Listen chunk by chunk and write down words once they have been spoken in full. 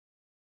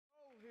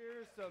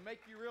just to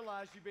make you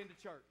realize you've been to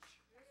church.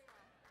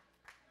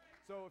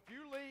 So if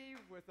you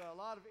leave with a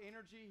lot of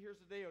energy, here's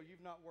the deal.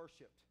 You've not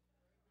worshiped.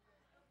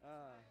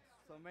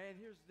 So, man,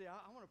 here's the deal.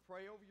 I want to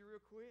pray over you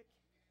real quick.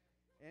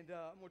 And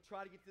I'm going to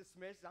try to get this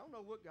message. I don't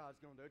know what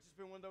God's going to do. It's just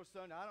been one of those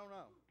Sundays. I don't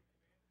know.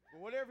 But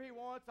whatever He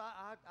wants,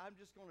 I'm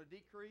just going to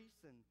decrease.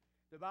 And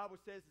the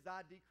Bible says, as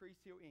I decrease,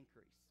 He'll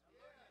increase.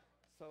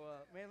 So,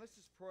 man, let's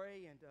just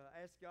pray and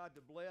ask God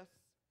to bless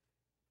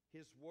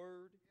His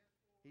Word.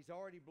 He's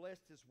already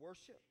blessed His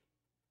worship.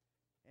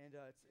 And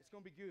it's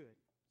going to be good.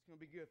 It's going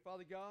to be good.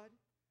 Father God,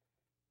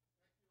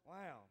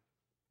 wow.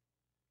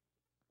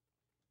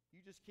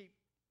 You just keep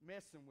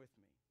messing with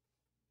me.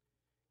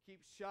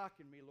 Keep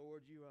shocking me,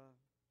 Lord.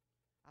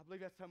 I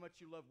believe that's how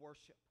much you love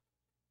worship.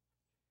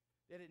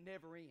 That it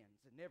never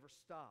ends. It never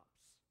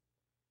stops.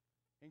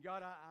 And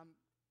God,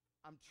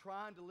 I'm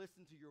trying to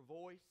listen to your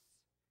voice.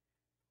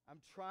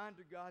 I'm trying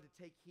to, God, to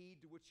take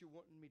heed to what you're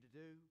wanting me to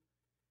do.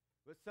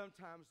 But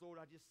sometimes,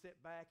 Lord, I just sit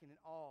back in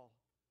awe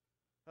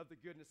of the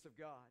goodness of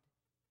God.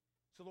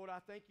 So, Lord,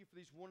 I thank you for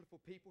these wonderful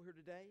people here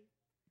today.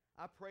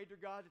 I pray, dear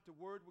God, that the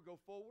word will go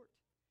forward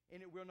and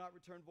it will not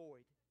return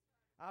void.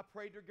 I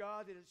pray, dear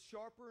God, that it's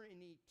sharper than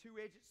any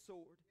two-edged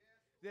sword,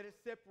 that it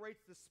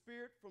separates the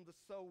spirit from the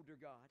soul,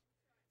 dear God,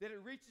 that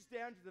it reaches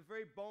down to the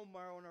very bone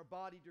marrow in our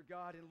body, dear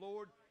God, and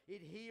Lord, it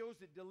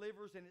heals, it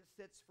delivers, and it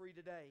sets free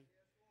today.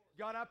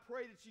 God, I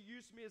pray that you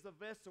use me as a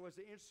vessel, as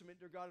an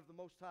instrument, dear God, of the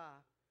Most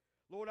High.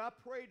 Lord, I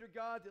pray, dear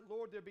God, that,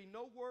 Lord, there be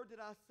no word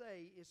that I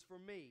say is for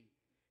me.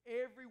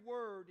 Every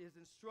word is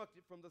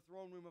instructed from the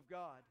throne room of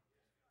God.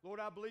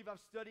 Lord, I believe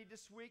I've studied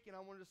this week, and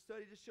I wanted to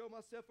study to show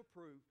myself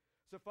approved.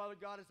 So, Father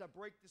God, as I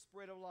break this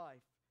bread of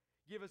life,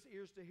 give us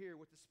ears to hear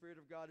what the Spirit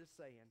of God is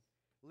saying.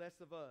 Less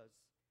of us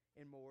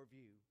and more of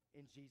you.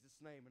 In Jesus'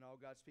 name, and all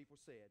God's people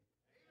said,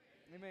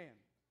 Amen.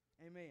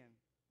 Amen.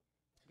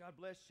 God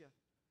bless you.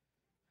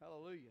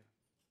 Hallelujah.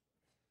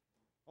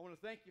 I want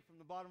to thank you from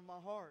the bottom of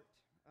my heart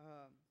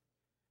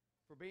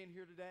for being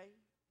here today.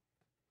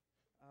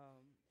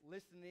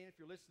 Listening, if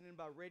you're listening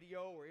by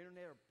radio or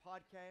internet or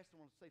podcast,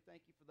 I want to say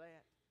thank you for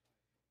that.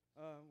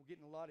 We're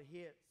getting a lot of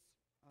hits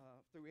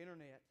through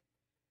internet.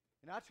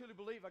 And I truly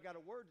believe I got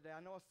a word today.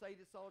 I know I say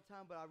this all the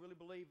time, but I really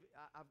believe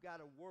I've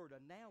got a word, a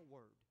now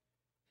word,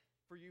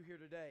 for you here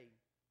today.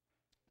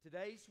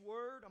 Today's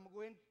word, I'm going to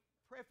go ahead and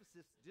preface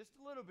this just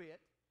a little bit.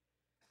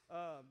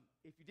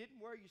 If you didn't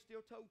wear your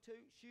steel-toed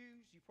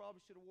shoes, you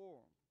probably should have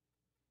wore them.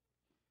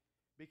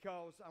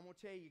 Because I'm going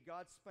to tell you,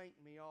 God spanked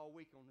me all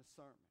week on this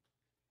sermon.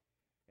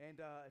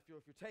 And if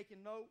you're taking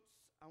notes,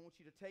 I want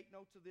you to take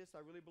notes of this. I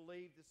really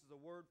believe this is a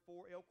word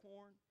for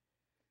Elkhorn.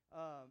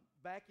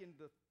 Back in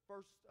the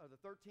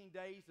 13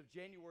 days of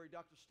January,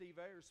 Dr. Steve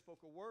Ayers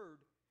spoke a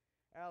word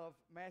out of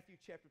Matthew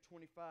chapter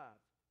 25.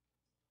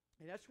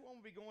 And that's where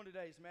I'm going to be going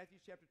today, is Matthew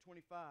chapter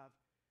 25.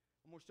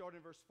 I'm going to start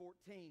in verse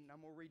 14.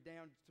 I'm going to read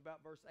down to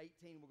about verse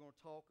 18. We're going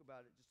to talk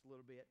about it just a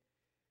little bit.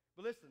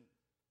 But listen,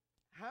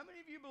 how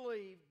many of you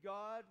believe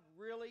God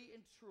really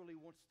and truly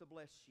wants to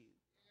bless you?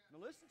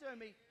 Now listen to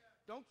me.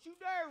 Don't you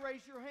dare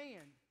raise your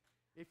hand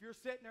if you're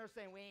sitting there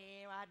saying,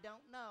 well, I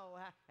don't know.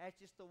 That's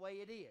just the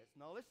way it is.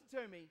 No, listen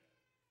to me.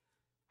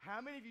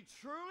 How many of you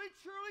truly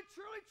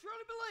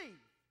believe?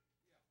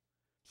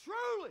 Yeah.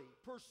 Truly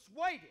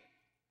persuaded?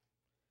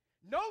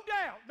 No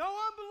doubt, no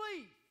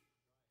unbelief.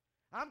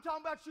 I'm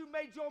talking about you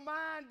made your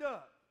mind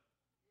up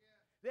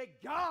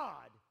that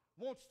God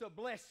wants to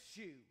bless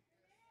you.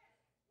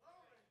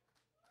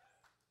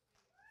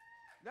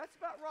 That's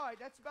about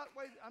right. That's about the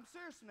way. I'm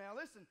serious now.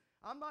 Listen,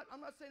 I'm not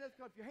saying that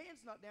because if your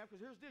hand's not down,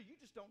 because here's the deal, you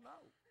just don't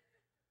know.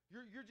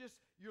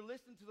 You're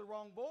listening to the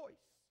wrong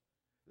voice.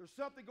 There's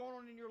something going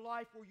on in your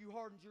life where you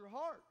hardened your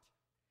heart.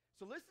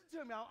 So listen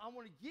to me. I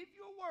want to give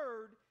you a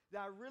word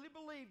that I really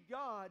believe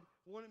God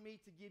wanted me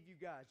to give you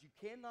guys. You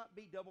cannot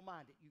be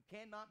double-minded. You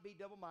cannot be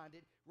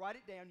double-minded. Write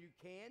it down. You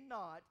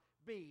cannot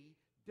be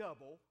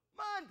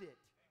double-minded.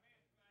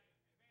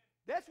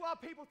 Amen. That's why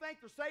people think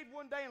they're saved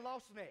one day and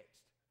lost the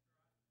next.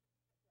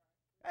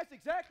 That's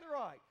exactly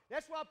right.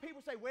 That's why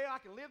people say, well,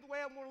 I can live the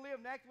way I want to live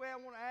and act the way I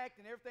want to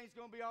act and everything's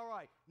going to be all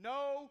right.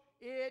 No,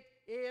 it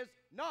is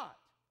not.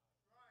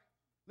 Right.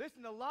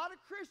 Listen, a lot of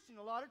Christians,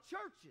 a lot of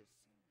churches,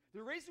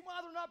 the reason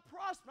why they're not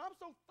prospering, I'm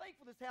so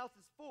thankful this house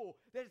is full,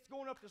 that it's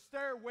going up the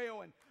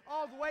stairwell and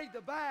all the way to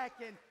the back,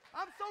 and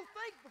I'm so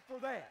thankful for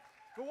that.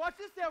 But watch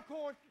this,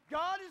 Elkhorn.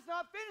 God is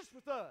not finished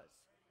with us.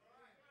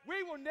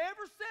 We will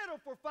never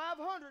settle for 500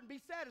 and be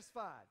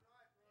satisfied.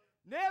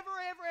 Never,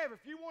 ever, ever.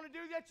 If you want to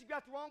do that, you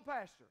got the wrong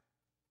pastor.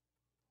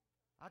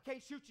 I can't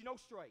shoot you no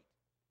straight.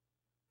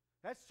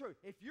 That's true.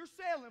 If you're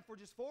selling for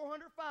just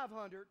 400,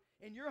 500,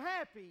 and you're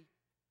happy,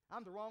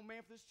 I'm the wrong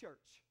man for this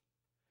church.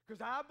 Because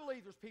I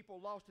believe there's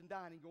people lost and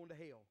dying and going to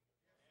hell.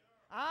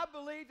 I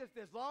believe that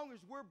as long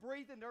as we're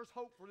breathing, there's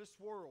hope for this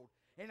world.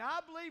 And I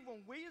believe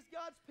when we as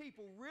God's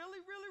people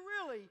really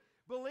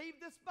believe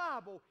this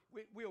Bible,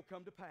 it will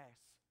come to pass.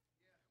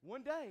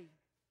 One day,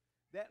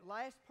 that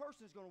last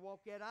person is going to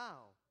walk that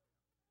aisle,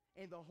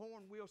 and the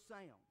horn will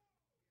sound.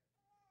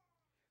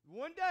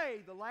 One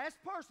day, the last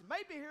person,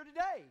 may be here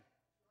today,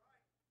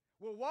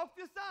 will walk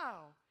this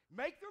aisle,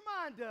 make their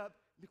mind up,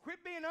 to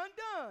quit being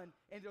undone,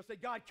 and they'll say,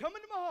 God, come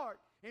into my heart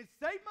and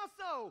save my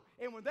soul.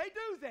 And when they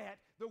do that,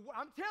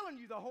 I'm telling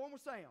you, the horn will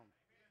sound.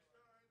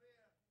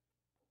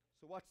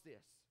 So watch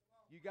this.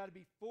 You got to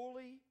be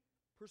fully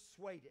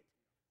persuaded.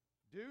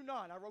 Do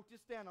not, I wrote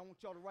this down, I want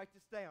y'all to write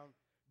this down.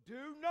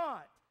 Do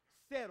not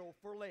settle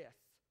for less.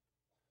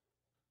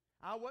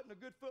 I wasn't a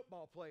good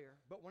football player,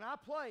 but when I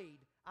played,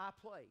 I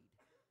played.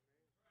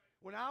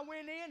 When I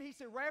went in, he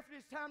said, Rafferty,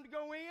 it's time to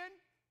go in.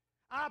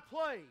 I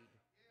played.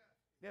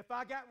 Now, if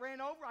I got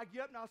ran over, I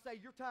get up and I'll say,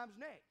 your time's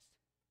next.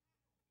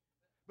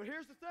 But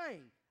here's the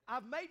thing.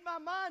 I've made my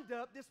mind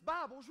up, this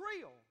Bible's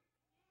real.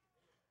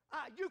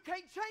 You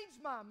can't change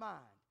my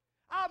mind.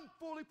 I'm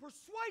fully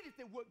persuaded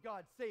that what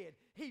God said,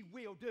 He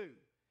will do.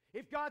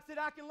 If God said,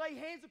 I can lay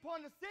hands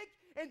upon the sick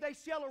and they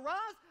shall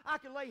arise, I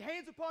can lay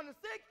hands upon the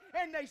sick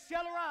and they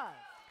shall arise.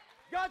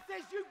 God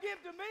says, you give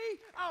to me,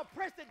 I'll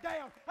press it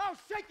down, I'll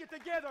shake it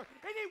together,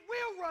 and it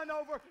will run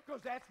over,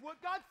 because that's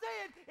what God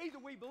said. Either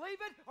we believe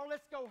it or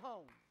let's go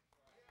home.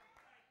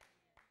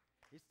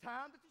 It's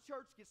time that the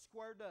church gets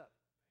squared up.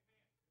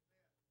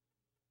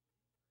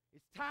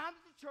 It's time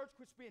that the church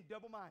quits being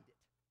double-minded.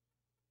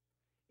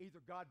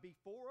 Either God be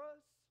for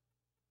us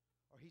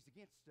or He's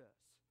against us.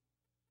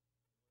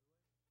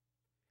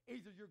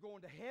 Either you're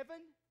going to heaven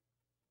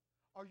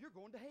or you're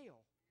going to hell.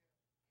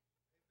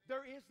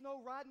 There is no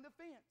riding the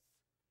fence.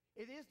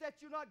 It is that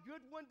you're not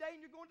good one day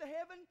and you're going to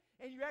heaven,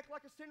 and you act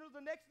like a sinner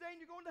the next day and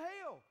you're going to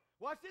hell.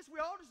 Watch this,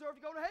 we all deserve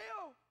to go to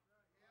hell.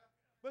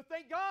 But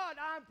thank God,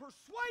 I'm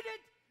persuaded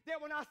that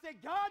when I said,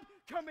 God,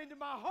 come into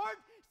my heart,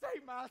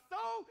 save my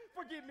soul,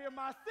 forgive me of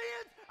my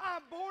sins,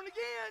 I'm born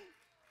again.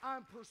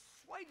 I'm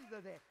persuaded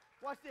of that.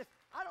 Watch this.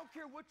 I don't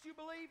care what you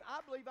believe, I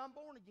believe I'm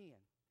born again.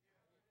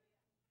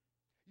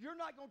 You're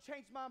not going to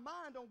change my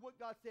mind on what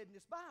God said in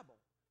this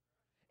Bible.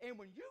 And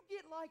when you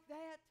get like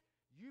that,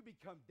 you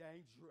become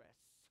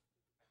dangerous.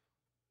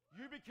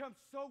 You become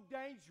so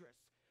dangerous,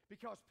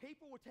 because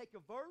people will take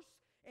a verse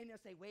and they'll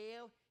say,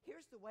 well,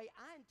 here's the way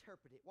I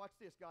interpret it. Watch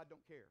this. God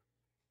don't care.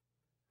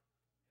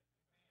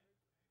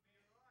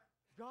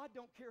 God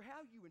don't care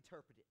how you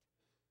interpret it.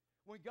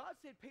 When God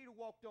said Peter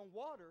walked on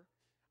water,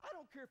 I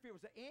don't care if it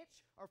was an inch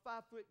or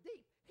 5 foot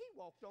deep. He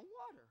walked on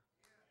water.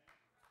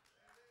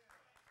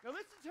 Now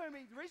listen to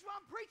me. The reason why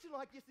I'm preaching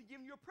like this and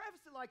giving you a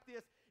preface like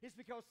this is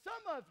because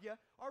some of you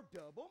are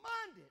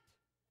double-minded.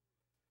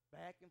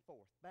 Back and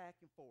forth, back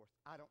and forth.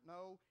 I don't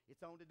know.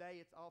 It's on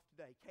today. It's off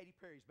today. Katy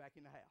Perry's back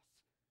in the house.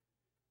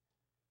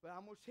 But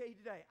I'm going to tell you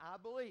today,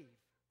 I believe,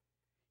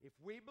 if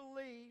we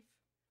believe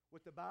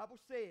what the Bible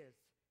says,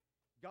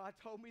 God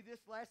told me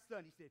this last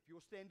Sunday. He said, if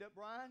you'll stand up,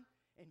 Brian,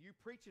 and you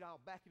preach it, I'll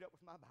back it up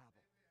with my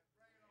Bible.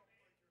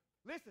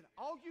 Listen,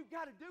 all you've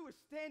got to do is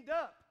stand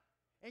up,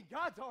 and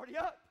God's already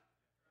up.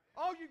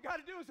 All you've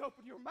got to do is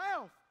open your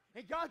mouth,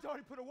 and God's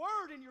already put a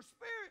word in your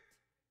spirit.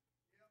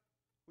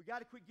 We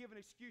got to quit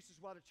giving excuses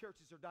why the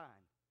churches are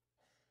dying.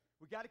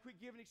 We got to quit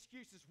giving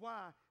excuses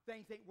why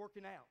things ain't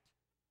working out.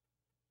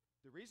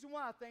 The reason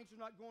why things are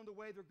not going the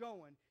way they're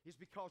going is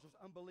because there's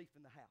unbelief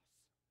in the house.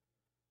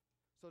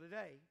 So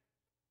today,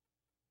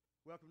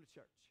 welcome to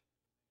church.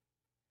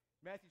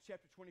 Matthew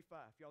chapter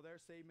 25. If y'all there,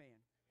 say amen.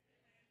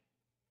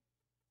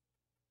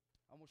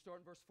 I'm going to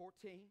start in verse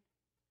 14.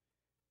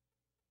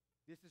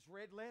 This is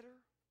red letter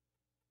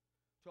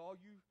to all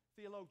you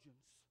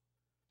theologians.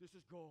 This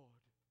is God.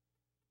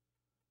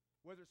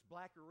 Whether it's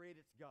black or red,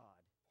 it's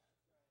God.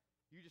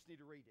 You just need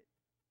to read it.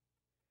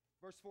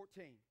 Verse 14.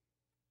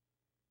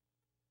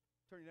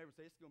 Turn to your neighbor and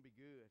say, it's going to be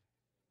good.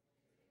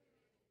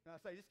 Now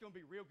I say, this is going to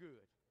be real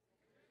good.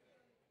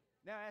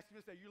 Now ask him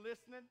to say, you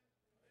listening?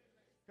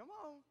 Come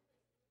on.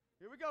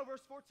 Here we go,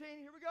 verse 14.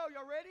 Here we go.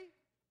 Y'all ready?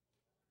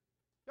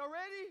 Y'all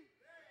ready?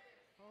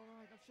 All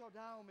right, don't y'all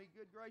die on me,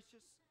 good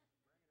gracious.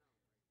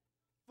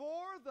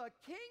 For the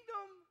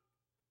kingdom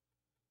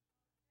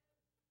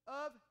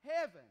of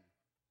heaven,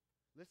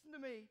 listen to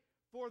me,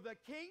 for the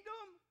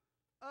kingdom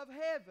of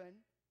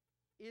heaven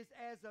is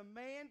as a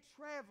man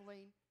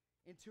traveling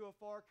into a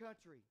far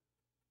country.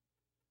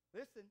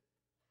 Listen,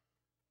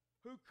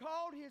 who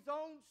called his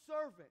own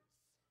servants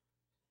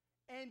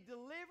and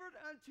delivered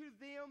unto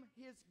them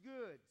his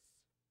goods.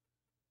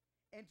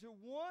 And to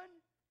one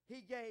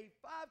he gave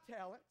 5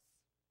 talents.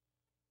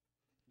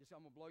 Just,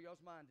 I'm going to blow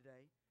y'all's mind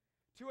today.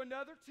 To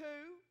another 2,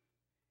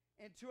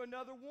 and to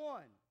another 1.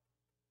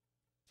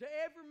 To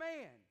every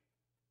man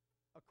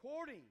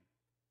according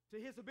to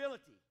his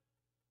ability.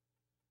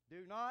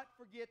 Do not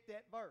forget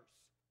that verse.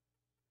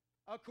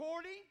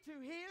 According to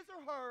his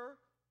or her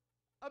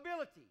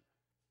ability.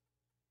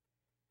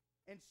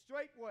 And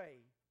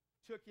straightway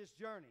took his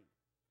journey.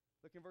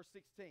 Look in verse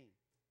 16.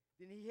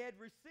 Then he had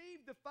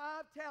received the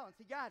 5 talents.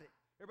 He got it.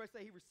 Everybody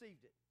say he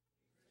received it.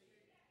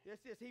 Yes,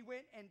 yes. He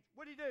went and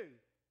what did he do?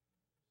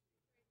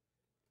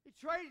 He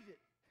traded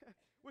it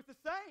with the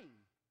same.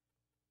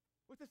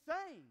 With the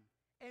same.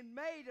 And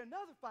made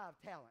another 5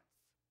 talents.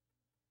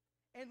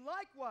 And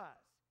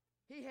likewise,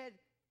 he had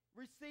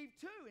received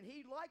 2. And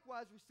he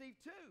likewise received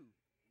 2.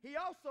 He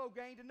also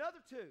gained another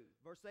 2.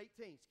 Verse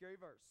 18,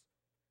 scary verse.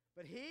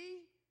 But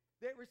he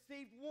that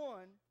received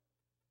one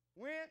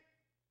went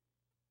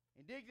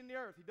and digged in the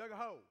earth. He dug a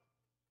hole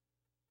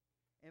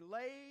and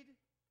laid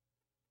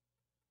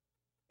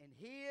and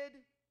hid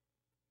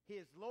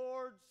his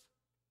Lord's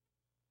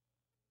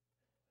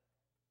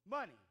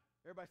money.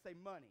 Everybody say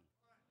money.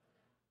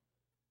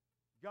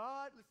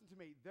 God, listen to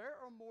me, there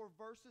are more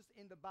verses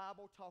in the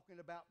Bible talking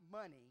about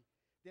money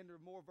than there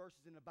are more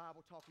verses in the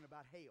Bible talking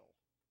about hell.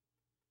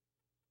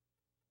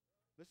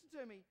 Listen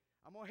to me.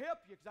 I'm going to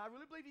help you because I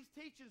really believe these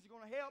teachings are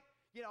going to help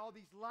get all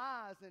these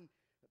lies and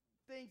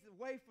things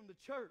away from the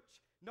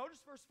church.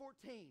 Notice verse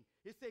 14.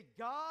 It said,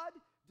 God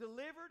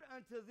delivered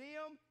unto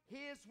them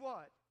his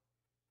what?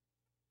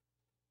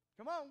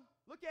 Come on,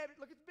 look at it.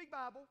 Look at the big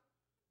Bible.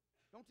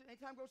 Don't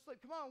anytime go to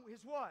sleep. Come on,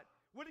 his what?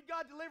 What did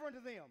God deliver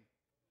unto them?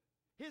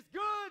 His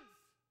goods.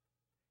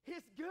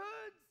 His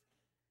goods.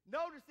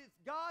 Notice it's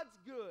God's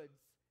goods.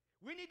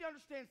 We need to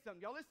understand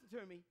something. Y'all listen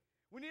to me.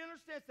 We need to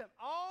understand something.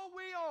 All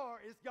we are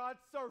is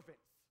God's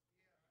servants.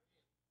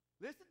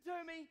 Listen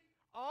to me.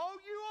 All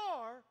you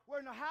are,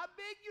 no matter how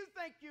big you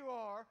think you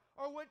are,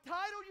 or what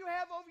title you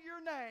have over your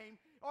name,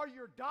 or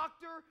your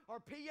doctor, or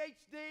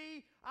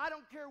PhD, I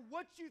don't care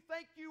what you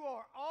think you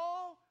are.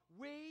 All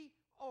we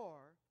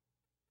are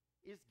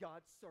is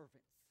God's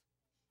servants.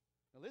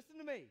 Now listen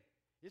to me.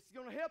 This is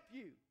going to help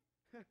you.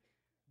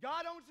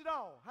 God owns it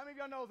all. How many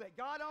of y'all know that?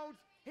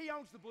 He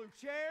owns the blue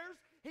chairs.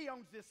 He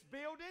owns this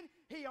building.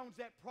 He owns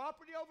that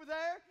property over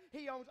there.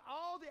 He owns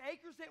all the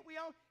acres that we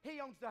own. He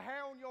owns the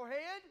hair on your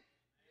head.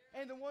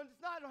 And the one that's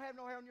not, don't have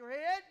no hair on your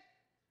head.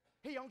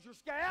 He owns your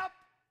scalp.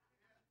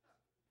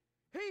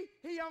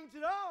 He owns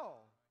it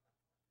all.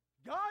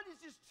 God is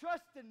just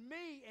trusting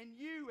me and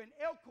you and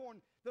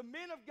Elkhorn, the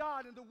men of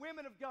God and the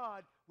women of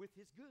God, with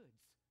his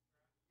goods.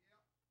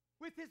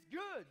 With his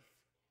goods.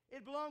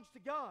 It belongs to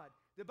God.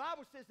 The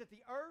Bible says that the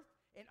earth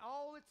and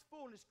all its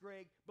fullness,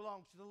 Greg,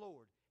 belongs to the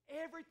Lord.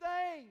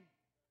 Everything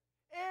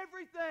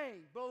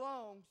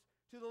belongs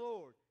to the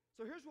Lord.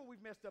 So here's what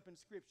we've messed up in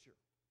Scripture.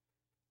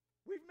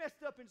 We've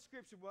messed up in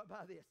Scripture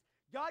by this.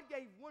 God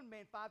gave one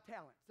man 5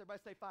 talents.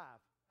 Everybody say 5.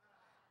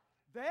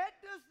 That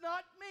does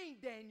not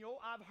mean, Daniel,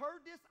 I've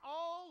heard this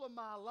all of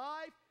my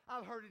life.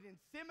 I've heard it in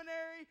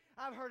seminary.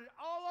 I've heard it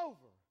all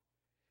over.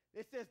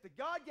 It says that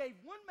God gave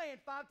one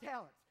man 5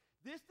 talents.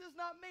 This does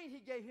not mean he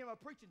gave him a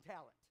preaching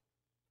talent.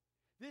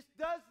 This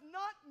does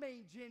not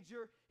mean,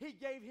 Ginger, he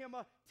gave him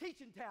a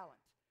teaching talent.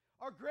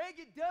 Or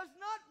Greg, it does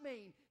not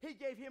mean he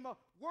gave him a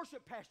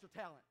worship pastor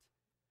talent.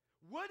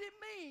 What it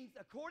means,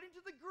 according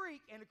to the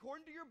Greek and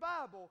according to your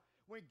Bible,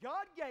 when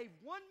God gave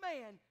one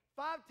man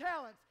 5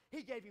 talents,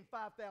 he gave him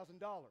 $5,000.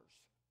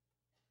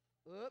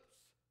 Oops.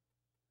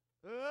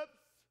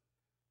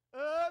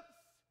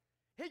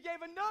 He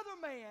gave another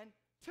man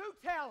 2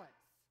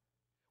 talents,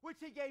 which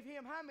he gave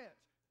him how much?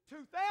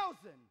 $2,000.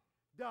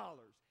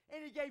 And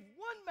he gave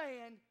one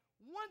man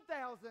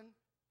 $1,000.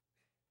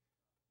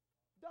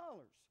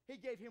 He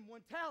gave him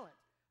 1 talent.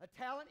 A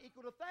talent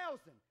equaled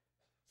 1,000.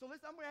 So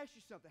listen, I'm going to ask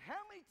you something.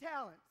 How many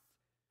talents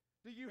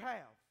do you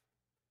have?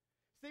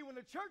 See, when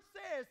the church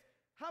says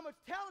how much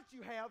talent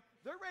you have,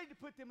 they're ready to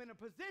put them in a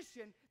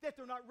position that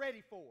they're not ready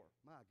for.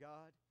 My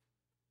God.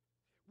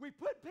 We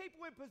put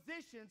people in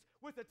positions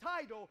with a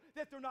title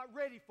that they're not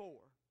ready for.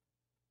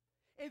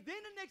 And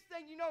then the next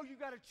thing you know, you've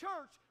got a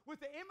church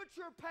with an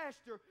immature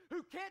pastor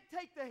who can't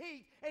take the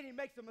heat and he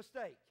makes a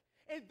mistake.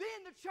 And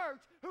then the church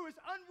who is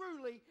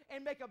unruly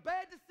and make a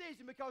bad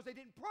decision because they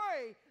didn't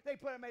pray, they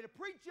made a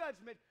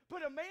prejudgment,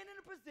 put a man in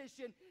a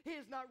position he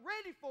is not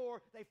ready for,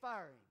 they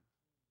fire him.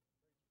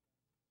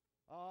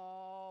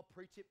 Oh,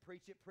 preach it.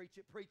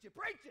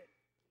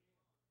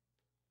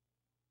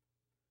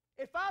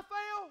 If I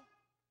fail,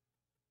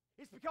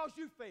 it's because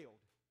you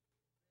failed.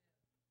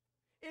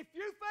 If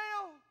you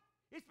fail,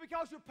 it's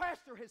because your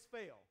pastor has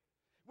failed.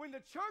 When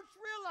the church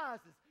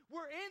realizes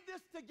we're in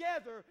this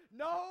together,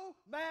 no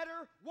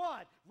matter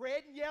what,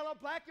 red and yellow,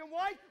 black and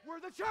white, we're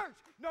the church.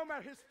 No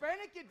matter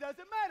Hispanic, it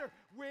doesn't matter.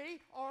 We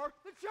are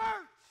the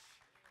church.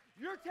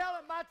 Your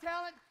talent, my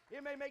talent,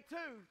 it may make 2,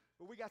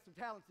 but we got some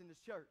talents in this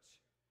church.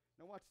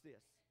 Now watch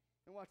this.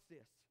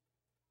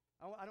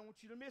 I don't want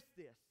you to miss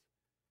this.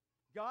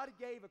 God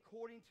gave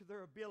according to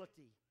their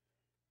ability.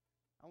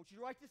 I want you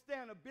to write this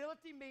down.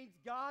 Ability means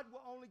God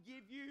will only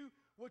give you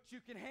what you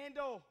can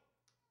handle.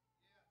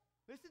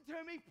 Yeah. Listen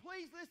to me.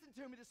 Please listen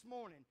to me this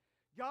morning.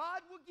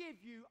 God will give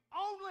you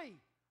only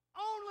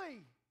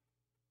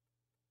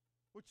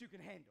what you can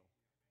handle.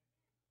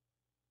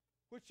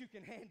 What you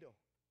can handle.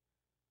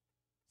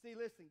 See,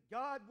 listen,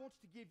 God wants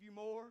to give you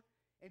more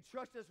and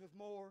trust us with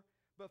more,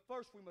 but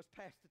first we must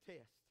pass the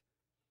test.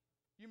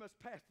 You must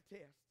pass the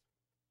test.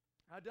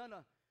 I've done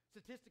a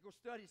statistical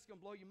study. It's going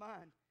to blow your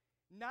mind.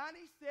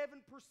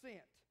 97%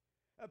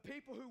 of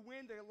people who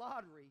win the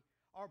lottery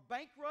are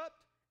bankrupt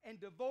and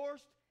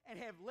divorced and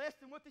have less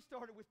than what they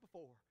started with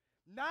before.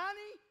 97%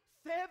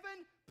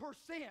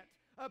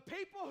 of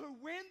people who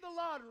win the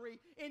lottery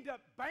end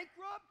up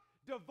bankrupt,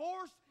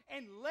 divorced,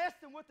 and less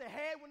than what they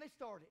had when they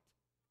started.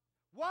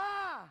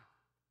 Why?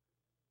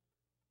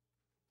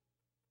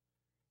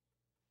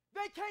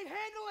 They can't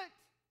handle it.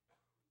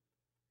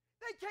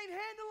 They can't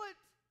handle it.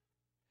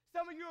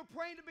 Some of you are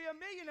praying to be a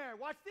millionaire.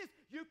 Watch this.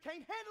 You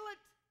can't handle it.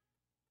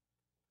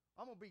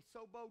 I'm going to be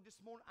so bold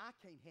this morning, I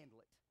can't handle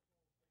it.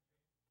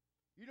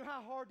 You know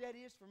how hard that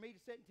is for me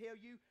to sit and tell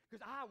you?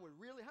 Because I would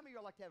really, how many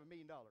of y'all like to have $1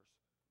 million?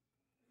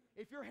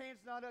 If your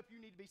hand's not up, you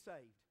need to be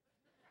saved.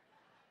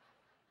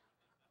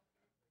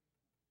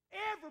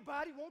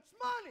 Everybody wants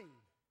money.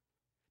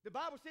 The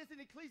Bible says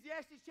in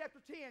Ecclesiastes chapter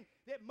 10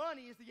 that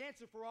money is the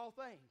answer for all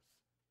things.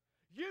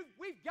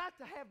 We've got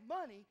to have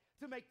money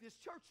to make this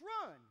church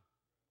run.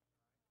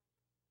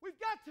 We've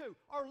got to.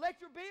 Our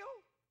electric bill,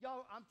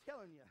 y'all, I'm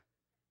telling you,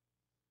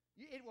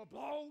 it will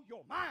blow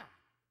your mind.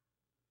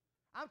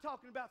 I'm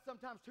talking about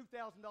sometimes $2,000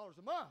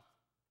 a month.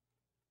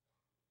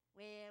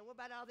 Well, what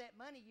about all that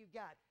money you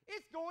got?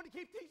 It's going to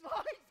keep these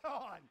lights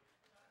on.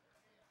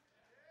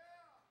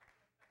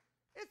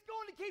 It's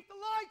going to keep the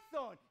lights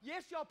on.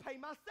 Yes, y'all pay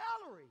my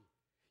salary.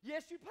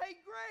 Yes, you pay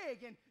Greg,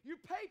 and you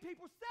pay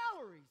people's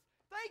salaries.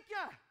 Thank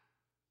you.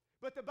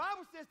 But the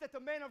Bible says that the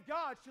man of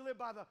God shall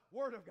live by the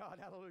word of God.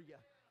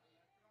 Hallelujah.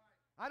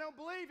 I don't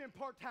believe in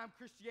part-time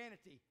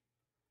Christianity.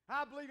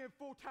 I believe in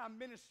full-time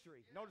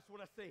ministry. Notice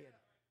what I said.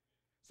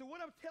 So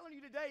what I'm telling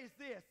you today is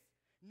this.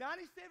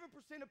 97%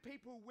 of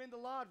people who win the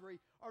lottery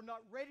are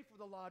not ready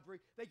for the lottery.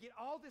 They get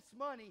all this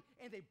money,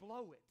 and they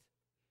blow it.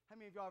 How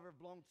many of y'all have ever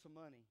blown some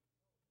money?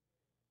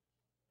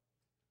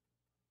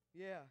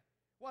 Yeah.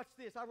 Watch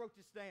this. I wrote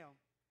this down.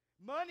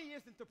 Money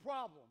isn't the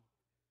problem.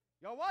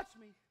 Y'all watch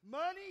me.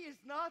 Money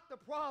is not the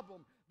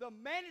problem. The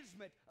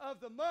management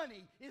of the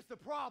money is the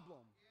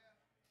problem.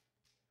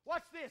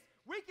 Watch this.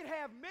 We can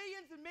have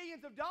millions and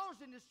millions of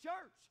dollars in this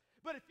church,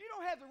 but if you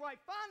don't have the right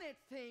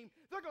finance team,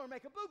 they're going to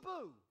make a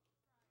boo-boo.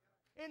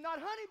 And not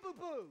honey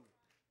boo-boo.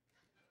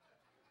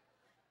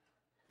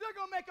 They're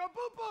going to make a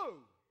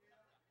boo-boo.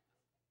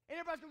 And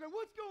everybody's going to go,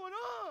 what's going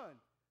on?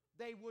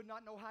 They would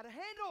not know how to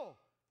handle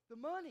the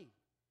money.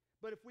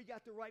 But if we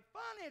got the right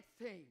finance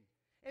team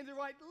and the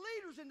right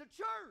leaders in the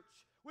church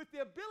with the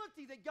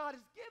ability that God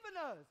has given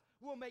us,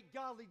 we'll make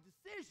godly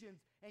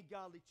decisions and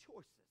godly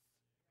choices.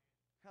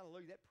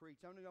 Hallelujah, that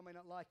preach. I know y'all may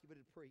not like it, but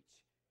it preach.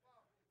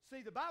 See,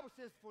 the Bible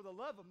says for the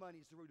love of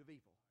money is the root of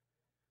evil.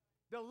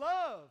 The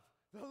love.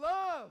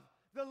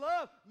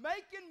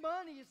 Making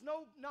money is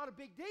not a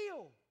big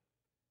deal.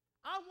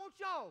 I want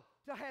y'all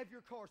to have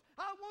your cars.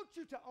 I want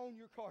you to own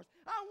your cars.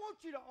 I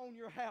want you to own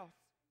your house.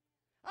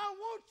 I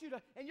want you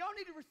to, and y'all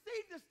need to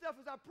receive this stuff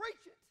as I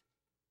preach it.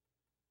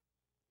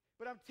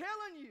 But I'm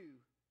telling you,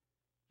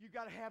 you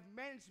got to have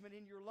management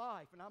in your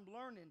life. And I'm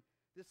learning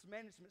this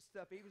management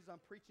stuff even as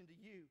I'm preaching to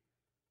you.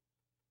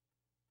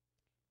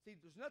 See,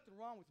 there's nothing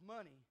wrong with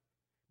money.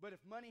 But if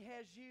money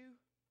has you,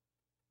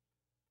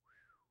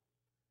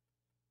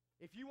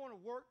 if you want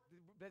to work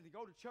than to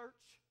go to church,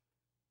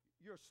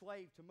 you're a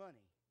slave to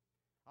money.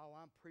 Oh,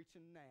 I'm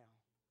preaching now.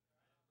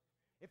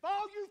 If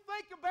all you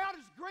think about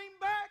is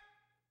greenback,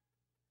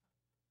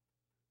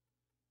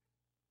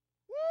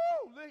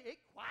 woo,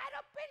 it's quiet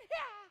up in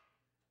here.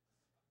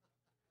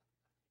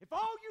 If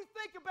all you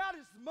think about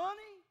is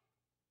money,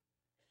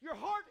 your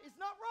heart is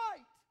not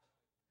right.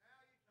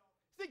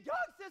 See,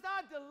 God says,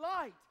 I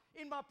delight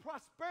in my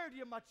prosperity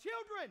of my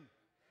children.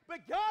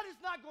 But God is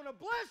not going to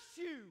bless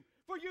you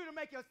for you to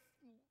make us,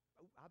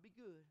 I'll be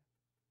good.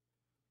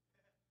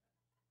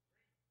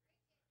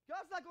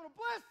 God's not going to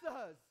bless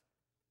us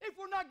if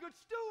we're not good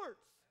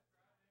stewards.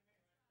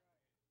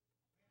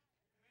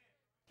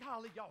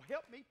 Golly, y'all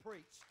help me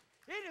preach.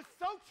 It is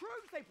so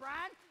true. Say,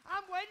 Brian,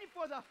 I'm waiting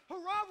for the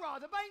hurrah-rah,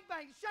 the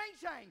bang-bang,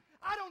 shang-shang.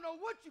 I don't know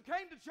what you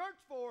came to church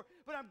for,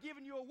 but I'm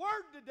giving you a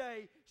word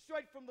today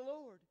straight from the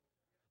Lord.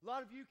 A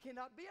lot of you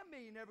cannot be a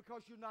millionaire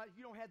because you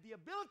don't have the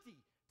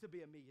ability to be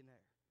a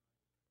millionaire.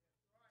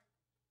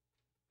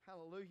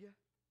 Hallelujah.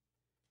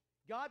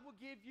 God will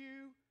give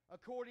you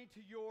according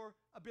to your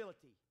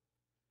ability.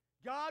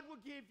 God will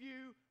give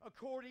you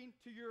according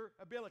to your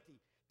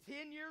ability.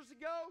 10 years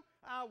ago,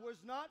 I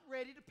was not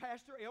ready to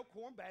pastor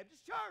Elkhorn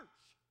Baptist Church.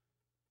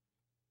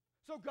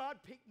 So God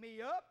picked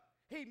me up.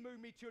 He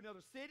moved me to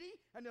another city,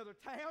 another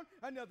town,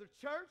 another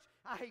church.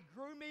 He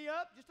grew me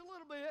up just a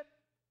little bit.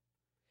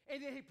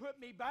 And then he put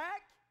me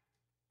back,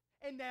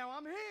 and now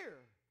I'm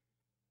here.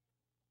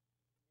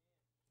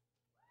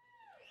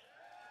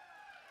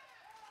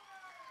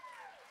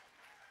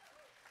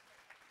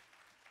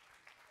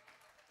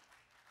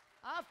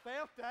 I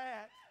felt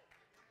that.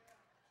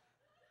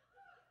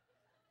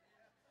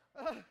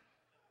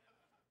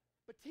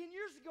 But 10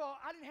 years ago,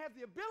 I didn't have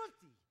the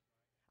ability.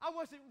 I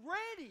wasn't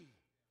ready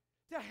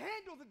to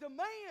handle the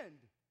demand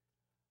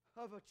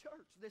of a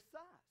church this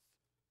size.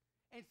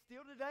 And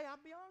still today,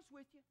 I'll be honest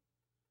with you,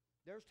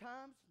 there's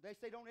times they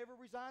say don't ever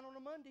resign on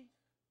a Monday.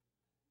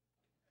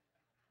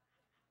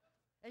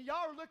 And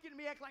y'all are looking at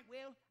me acting like,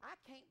 well, I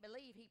can't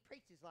believe he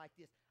preaches like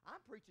this. I'm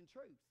preaching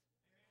truth.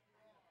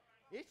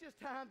 It's just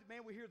time that,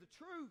 man, we hear the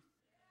truth.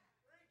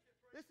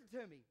 Listen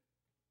to me.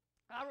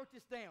 I wrote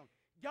this down.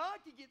 God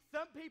can get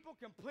some people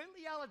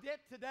completely out of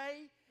debt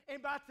today,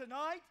 and by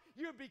tonight,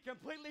 you'll be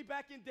completely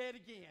back in debt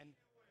again.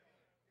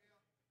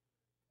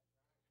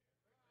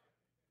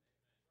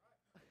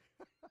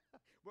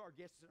 over, our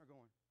guests are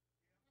going.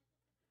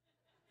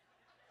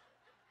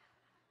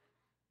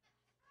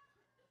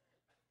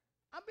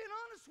 I'm being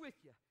honest with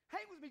you.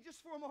 Hang with me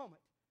just for a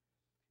moment.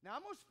 Now,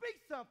 I'm going to speak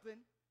something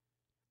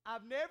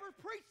I've never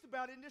preached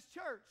about in this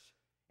church,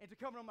 and to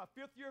coming on my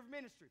 5th year of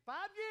ministry. 5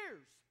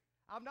 years,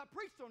 I've not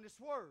preached on this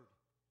word.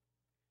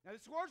 Now,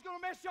 this word's going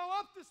to mess y'all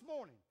up this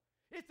morning.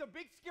 It's a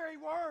big, scary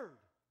word.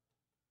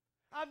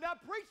 I've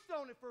not preached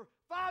on it for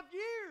 5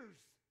 years.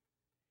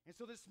 And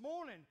so this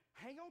morning,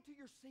 hang on to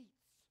your seats.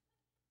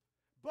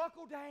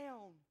 Buckle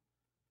down.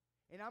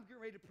 And I'm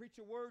getting ready to preach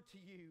a word to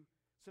you,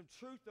 some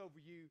truth over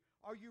you.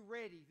 Are you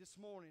ready this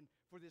morning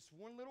for this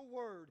one little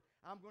word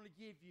I'm going to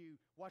give you?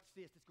 Watch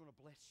this. It's going to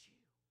bless you.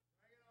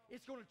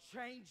 It's going to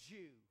change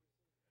you.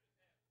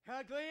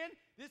 Huh, Glenn?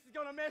 This is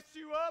going to mess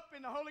you up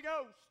in the Holy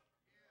Ghost.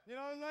 You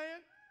know what I'm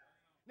saying?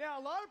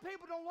 Now, a lot of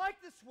people don't like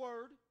this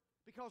word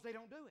because they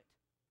don't do it.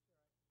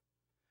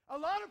 A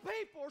lot of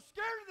people are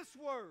scared of this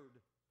word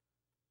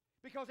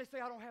because they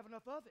say, I don't have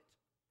enough of it.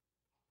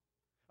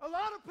 A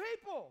lot of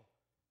people,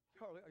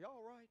 are y'all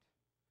all right?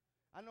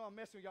 I know I'm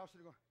messing with y'all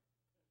sitting going,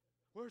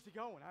 where's he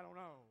going? I don't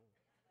know.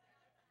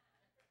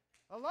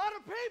 A lot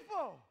of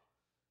people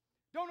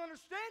don't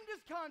understand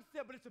this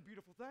concept, but it's a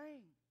beautiful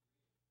thing.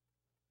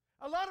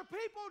 A lot of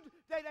people,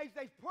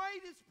 they pray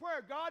this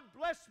prayer, God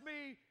bless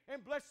me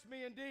and bless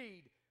me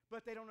indeed,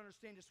 but they don't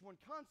understand this one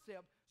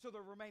concept, so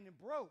they're remaining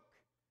broke.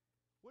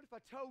 What if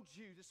I told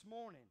you this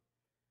morning,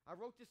 I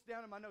wrote this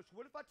down in my notes,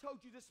 what if I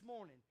told you this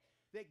morning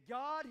that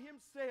God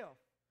Himself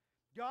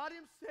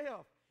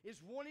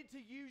is wanting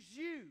to use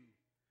you,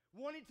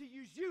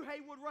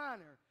 Haywood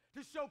Reiner,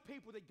 to show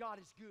people that God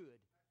is good.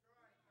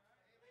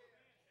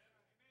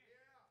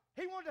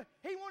 He wanted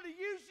to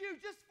use you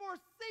just for a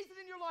season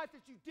in your life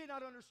that you did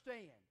not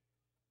understand.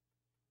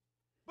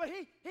 But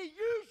he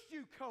used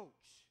you,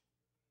 coach,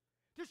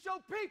 to show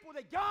people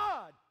that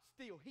God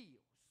still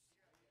heals.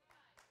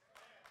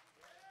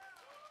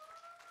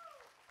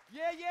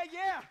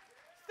 Yeah.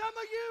 Some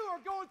of you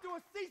are going through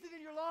a season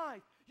in your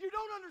life. You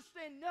don't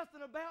understand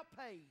nothing about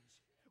Paige.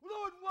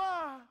 Lord,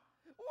 why?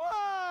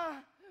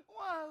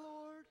 Why,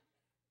 Lord?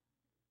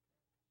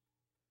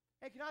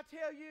 And can I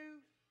tell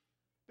you,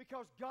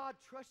 because God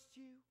trusts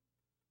you?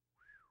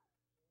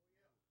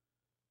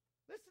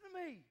 Listen to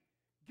me.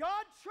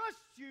 God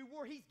trusts you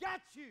where He's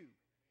got you.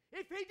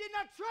 If He did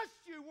not trust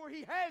you where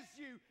He has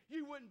you,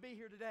 you wouldn't be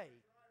here today.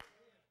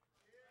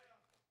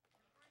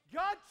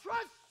 God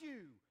trusts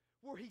you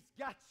where He's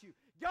got you.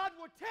 God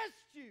will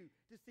test you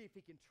to see if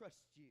He can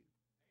trust you.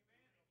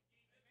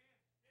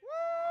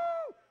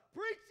 Woo!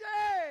 Preach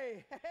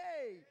it!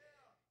 Hey!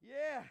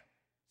 Yeah.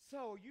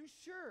 So, are you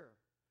sure?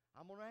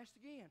 I'm going to ask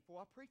again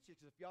before I preach it,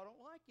 because if y'all don't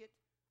like it,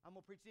 I'm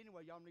going to preach it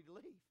anyway. Y'all need to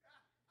leave.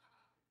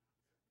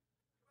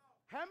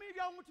 How many of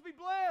y'all want to be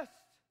blessed?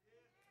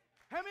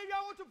 How many of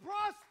y'all want to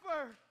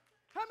prosper?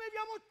 How many of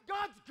y'all want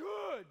God's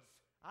goods?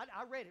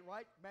 I read it,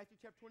 right? Matthew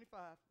chapter 25.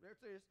 There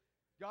it is.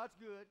 God's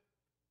good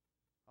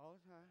all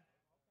the time.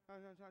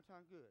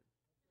 Time good.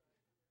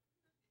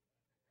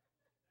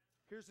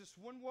 Here's this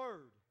one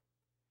word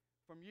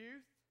from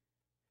youth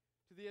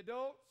to the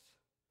adults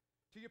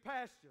to your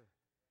pastor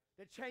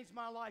that changed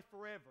my life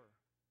forever.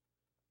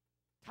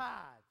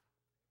 Tithe.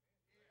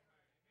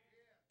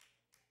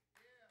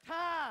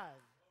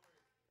 Tithe.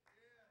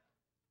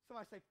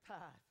 Somebody say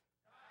tithe.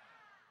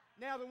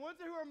 Now, the ones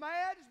who are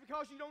mad is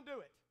because you don't do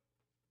it.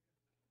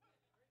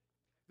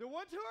 The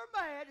ones who are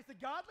mad, it's a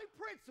godly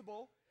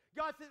principle.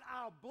 God says,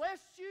 I'll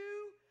bless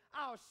you,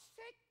 I'll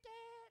shake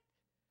that,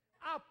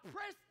 I'll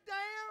press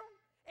down,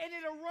 and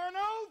it'll run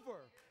over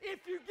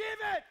if you give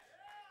it.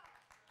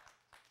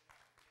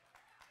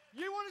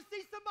 You want to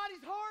see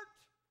somebody's heart?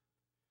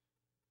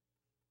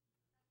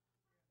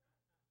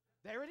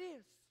 There it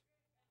is.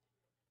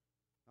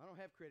 I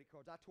don't have credit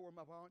cards. I tore them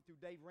up. I went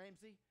through Dave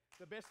Ramsey.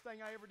 The best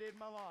thing I ever did in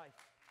my life.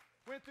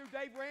 Went through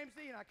Dave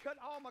Ramsey, and I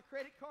cut all my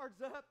credit cards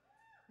up.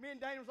 Me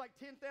and Dana was like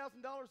 $10,000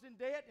 in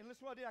debt, and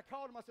listen what I did. I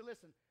called him. I said,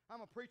 listen,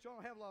 I'm a preacher.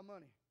 I don't have a lot of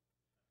money.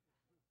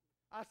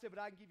 I said, but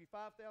I can give you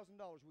 $5,000.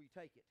 Will you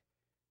take it?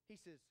 He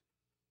says,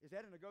 is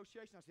that a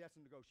negotiation? I said, that's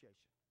a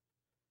negotiation.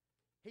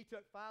 He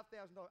took $5,000.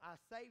 I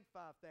saved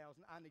 $5,000.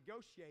 I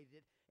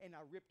negotiated it, and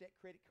I ripped that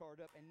credit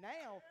card up. And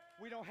now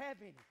we don't have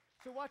any.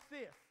 So watch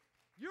this.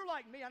 You're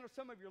like me. I know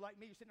some of you are like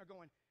me. You're sitting there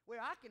going,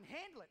 well, I can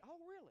handle it. Oh,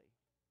 really?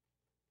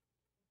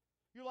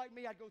 You're like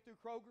me. I'd go through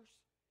Kroger's,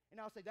 and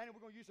I'll say, Dana,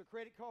 we're going to use our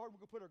credit card.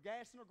 We're going to put our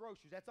gas and our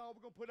groceries. That's all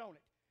we're going to put on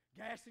it.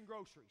 Gas and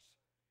groceries.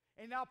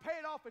 And I'll pay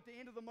it off at the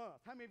end of the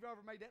month. How many of you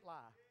ever made that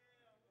lie?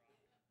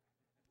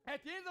 At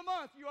the end of the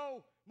month, you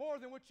owe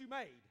more than what you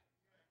made.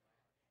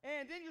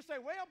 And then you say,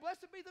 well,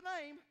 blessed be the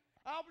name.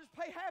 I'll just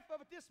pay half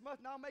of it this month,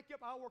 and I'll make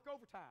up. I'll work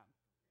overtime.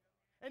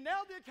 And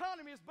now the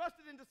economy is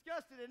busted and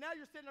disgusted, and now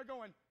you're sitting there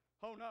going,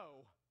 oh,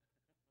 no.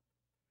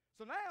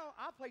 So now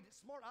I played it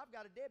smart. I've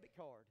got a debit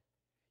card.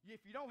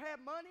 If you don't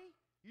have money,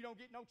 you don't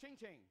get no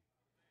ching-ching.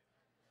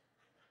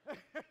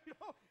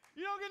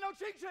 you don't get no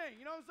ching-ching.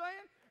 You know what I'm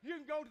saying? You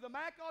can go to the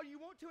Mac all you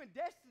want to. And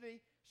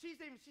Destiny, she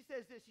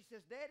says this. She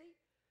says, Daddy,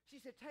 she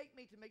said, take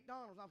me to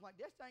McDonald's. I'm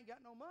like, Destiny ain't got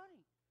no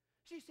money.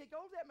 She said,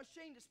 go to that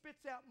machine that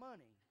spits out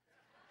money.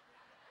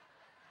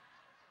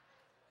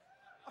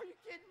 Are you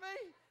kidding me?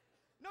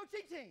 No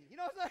cheating. You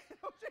know what I'm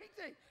saying? No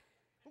cheating.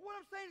 But what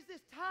I'm saying is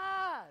this: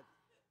 tithe.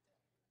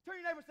 Turn to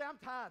your neighbor and say, I'm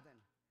tithing.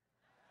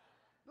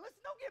 Now listen,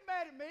 don't get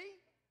mad at me.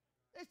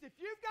 Listen, if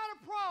you've got a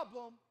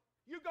problem,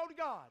 you go to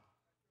God.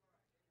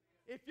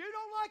 If you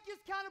don't like this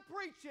kind of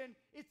preaching,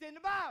 it's in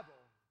the Bible.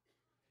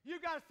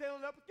 You've got to settle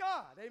it up with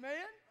God.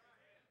 Amen?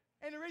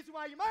 And the reason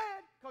why you're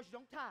mad, because you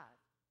don't tithe.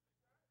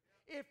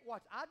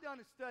 Watch, I've done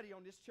a study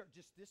on this church,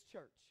 just this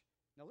church.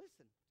 Now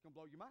listen, it's going to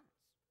blow your minds.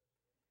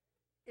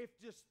 If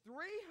just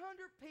 300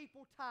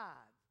 people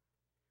tithe,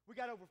 we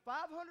got over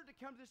 500 to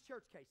come to this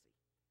church, Casey.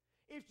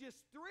 If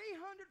just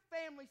 300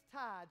 families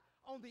tithe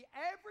on the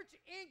average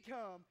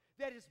income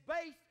that is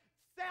based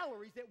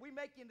salaries that we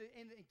make in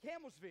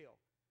Campbellsville,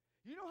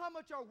 you know how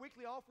much our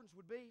weekly offerings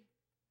would be?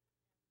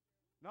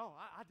 No,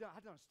 I've done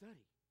a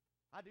study.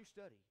 I do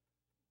study.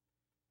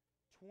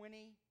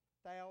 $20,000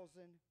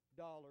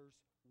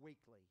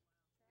 weekly.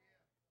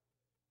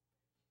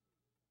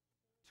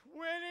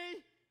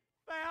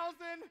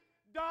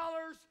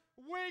 $20,000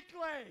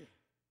 weekly.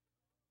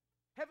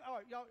 All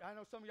right, y'all, I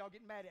know some of y'all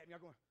getting mad at me. Y'all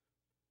going,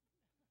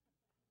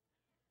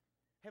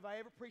 have I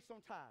ever preached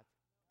on tithe?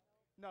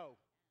 No.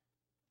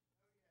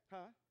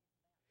 Huh?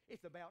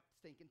 It's about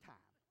stinking time.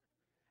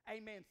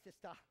 Amen,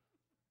 sister.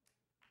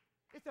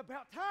 It's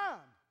about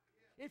time.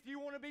 If you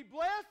want to be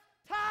blessed,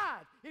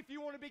 tithe. If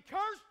you want to be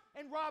cursed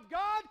and rob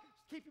God,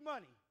 keep your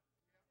money.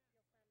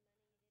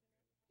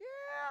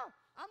 Yeah,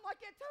 I'm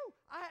like that too.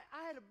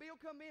 I had a bill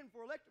come in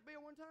for electric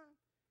bill one time,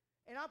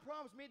 and I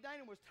promised me and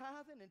Dana was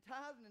tithing and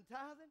tithing and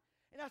tithing,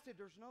 and I said,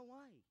 there's no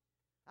way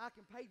I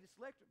can pay this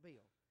electric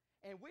bill.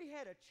 And we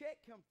had a check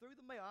come through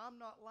the mail.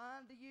 I'm not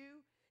lying to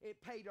you.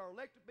 It paid our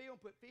electric bill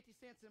and put 50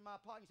 cents in my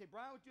pocket. You say,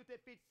 Brian, what'd you do with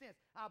that 50 cents?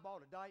 I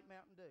bought a Diet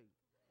Mountain Dew.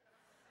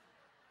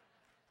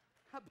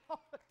 I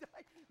bought a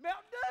Diet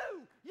Mountain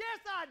Dew. Yes,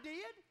 I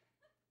did.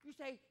 You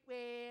say,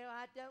 well,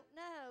 I don't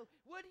know.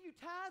 What do you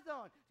tithe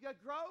on? The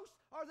gross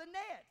or the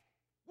net?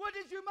 What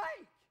did you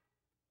make?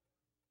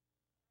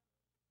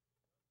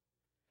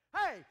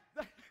 Hey,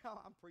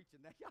 I'm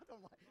preaching that. Y'all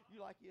don't like, you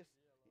like this?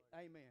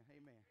 Amen,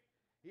 amen.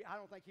 I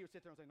don't think he would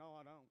sit there and say, no,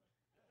 I don't.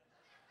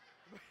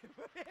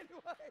 But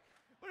anyway,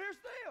 but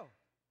here's the deal.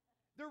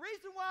 The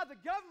reason why the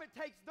government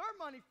takes their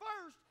money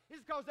first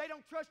is because they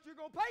don't trust you're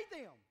going to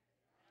pay them.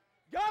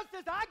 God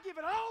says, I give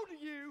it all to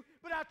you,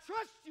 but I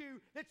trust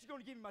you that you're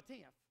going to give me my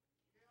tenth.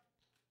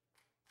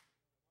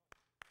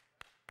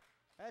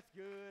 That's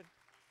good.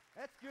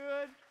 That's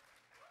good.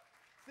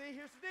 See,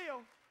 here's the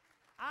deal.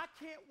 I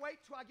can't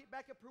wait till I get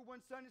back up here one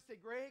Sunday and say,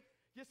 Greg,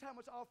 guess how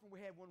much offering we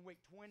had one week?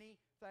 $20,000.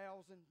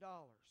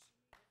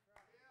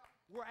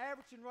 We're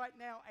averaging right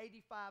now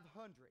 $8,500.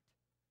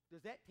 Does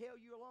that tell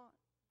you a lot?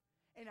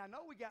 And I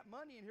know we got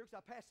money in here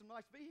because I passed some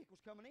nice vehicles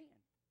coming in.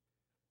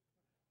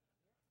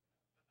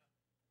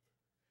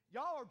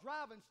 Y'all are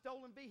driving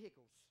stolen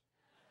vehicles.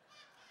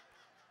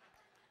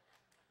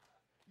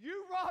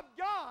 You robbed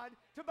God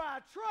to buy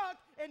a truck,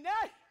 and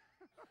now,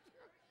 it's the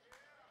truth.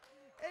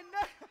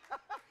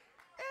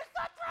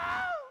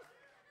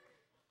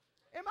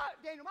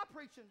 Daniel, am I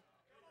preaching?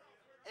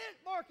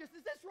 Marcus,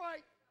 is this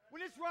right?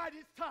 When it's right,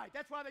 it's tight.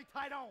 That's why they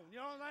tight on. You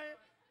know what I'm saying?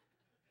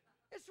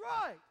 It's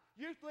right.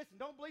 You listen,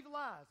 don't believe the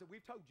lies that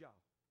we've told y'all.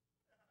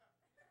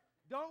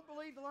 Don't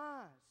believe the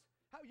lies.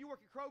 How you work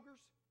at Kroger's?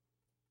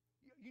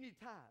 You need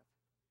a tithe.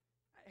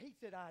 He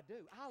said, I do.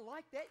 I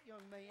like that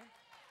young man.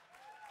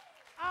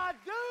 I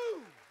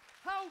do.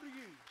 How old are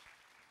you?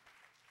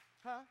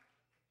 Huh?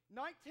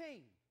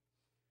 19.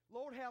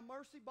 Lord have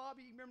mercy,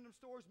 Bobby. You remember them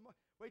stories?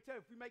 Wait till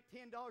if we make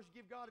 $10, you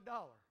give God $1.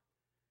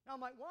 Now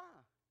I'm like, why?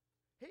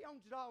 He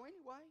owns it all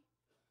anyway.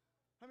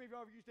 How many of you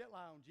ever used that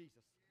lie on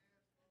Jesus?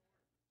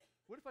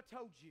 What if I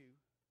told you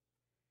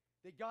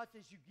that God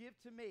says, you give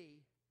to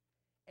me,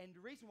 and the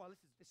reason why,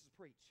 this is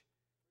preach.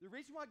 The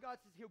reason why God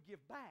says he'll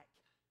give back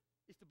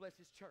is to bless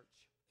his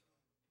church.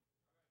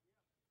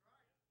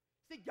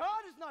 See,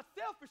 God is not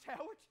selfish,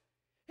 Howard.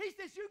 He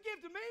says, you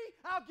give to me,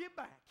 I'll give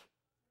back.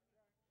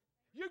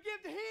 You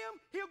give to him,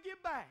 he'll give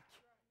back.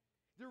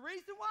 The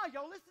reason why,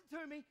 y'all listen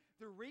to me,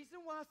 the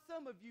reason why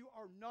some of you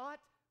are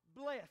not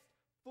blessed,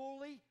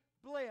 fully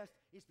blessed,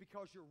 is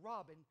because you're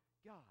robbing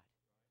God.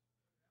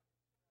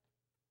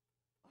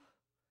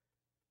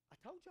 I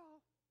told y'all.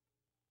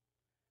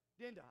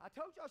 Linda, I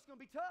told y'all it's going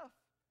to be tough,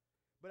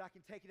 but I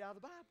can take it out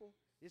of the Bible.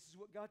 This is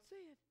what God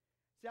said.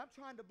 See, I'm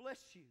trying to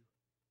bless you.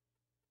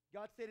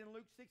 God said in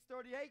Luke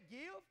 6:38,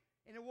 give,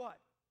 and in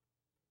what?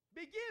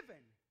 Be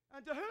given.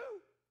 Unto who?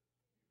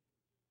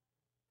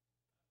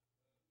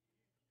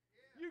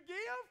 You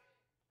give?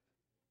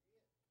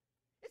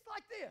 It's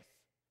like this.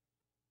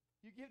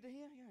 You give to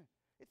him, yeah.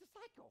 It's a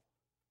cycle.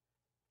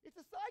 It's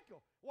a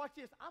cycle. Watch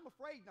this. I'm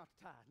afraid not to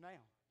tithe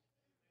now.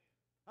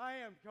 I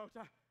am, Coach.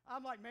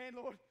 I'm like, man,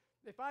 Lord,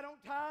 if I don't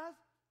tithe,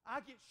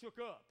 I get shook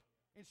up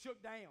and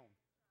shook down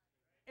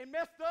and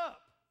messed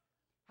up.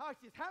 How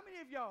many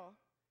of y'all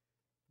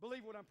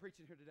believe what I'm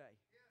preaching here today?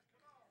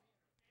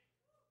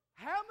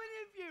 How many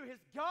of you has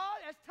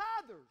God, as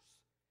tithers.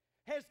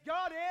 Has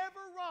God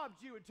ever robbed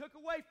you and took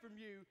away from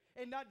you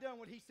and not done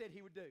what He said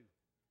He would do?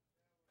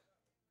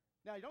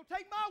 Now, you don't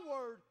take my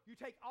word. You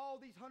take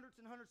all these hundreds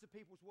and hundreds of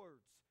people's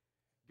words.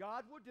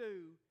 God will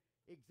do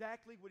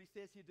exactly what He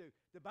says He'll do.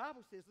 The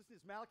Bible says, listen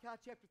to this, Malachi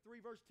chapter 3,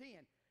 verse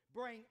 10.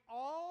 Bring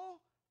all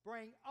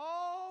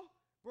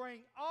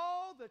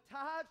the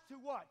tithes to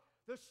what?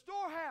 The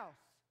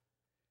storehouse.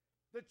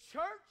 The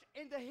church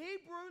in the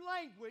Hebrew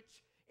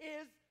language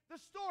is the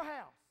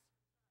storehouse.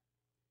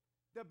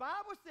 The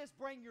Bible says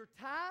bring your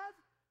tithe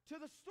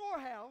to the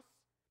storehouse,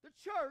 the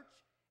church,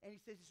 and He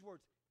says these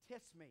words,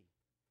 test me.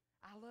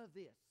 I love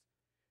this.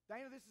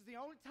 Dana, this is the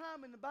only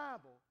time in the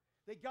Bible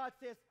that God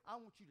says, I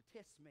want you to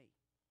test me.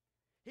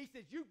 He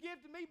says, you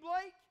give to me,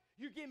 Blake,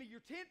 you give me your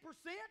 10%,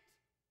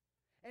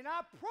 and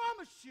I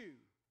promise you,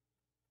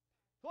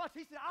 watch,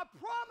 He said, I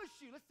promise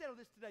you, let's settle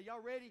this today.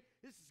 Y'all ready?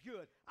 This is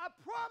good. I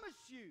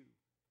promise you,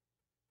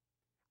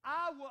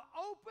 I will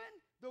open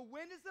the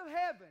windows of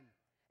heaven,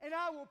 and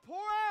I will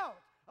pour out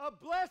a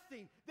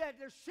blessing that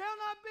there shall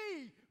not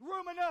be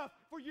room enough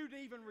for you to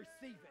even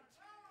receive it.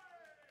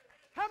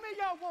 How many of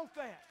y'all want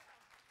that?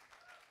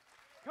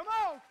 Come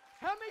on.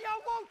 How many of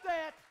y'all want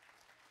that?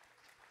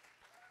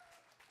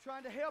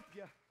 Trying to help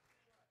you.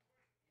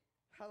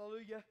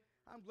 Hallelujah.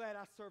 I'm glad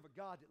I serve a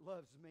God that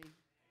loves me.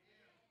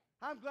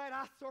 I'm glad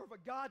I serve a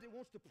God that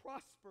wants to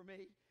prosper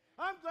me.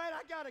 I'm glad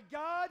I got a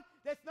God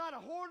that's not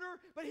a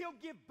hoarder, but He'll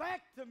give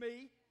back to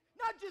me.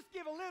 Not just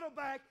give a little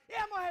back.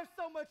 Yeah, I'm going to have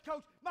so much,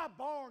 coach, my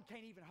barn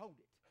can't even hold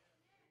it.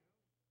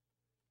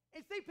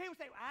 And see, people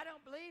say, well, I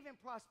don't believe in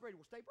prosperity.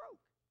 Well, stay broke.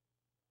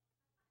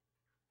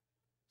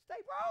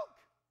 Stay broke.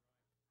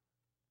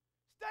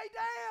 Stay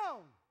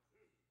down.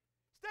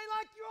 Stay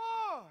like you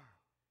are.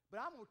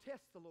 But I'm going to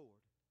test the Lord.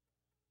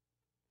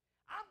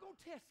 I'm going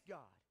to test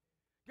God.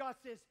 God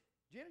says,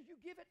 Jenna, you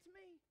give it to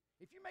me.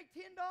 If you make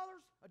 $10,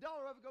 $1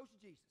 of it goes to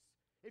Jesus.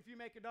 If you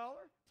make $1,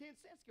 10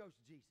 cents goes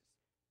to Jesus.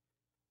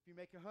 If you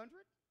make 100, $10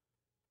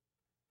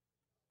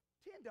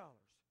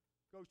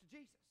 goes to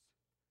Jesus.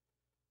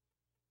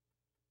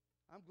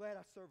 I'm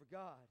glad I serve a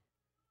God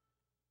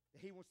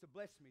that He wants to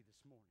bless me this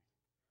morning.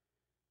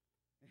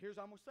 And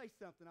I'm going to say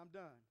something. I'm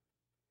done.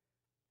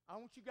 I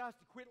want you guys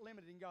to quit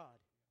limiting God.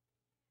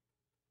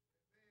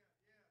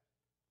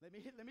 Let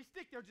me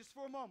stick there just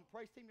for a moment.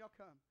 Praise team, y'all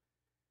come.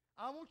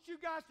 I want you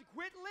guys to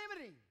quit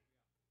limiting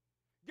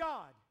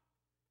God.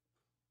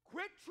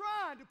 Quit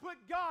trying to put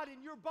God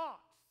in your box.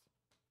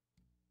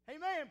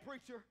 Amen,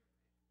 preacher.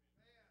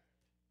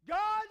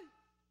 God,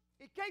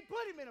 it can't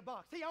put Him in a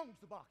box. He owns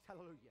the box.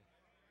 Hallelujah.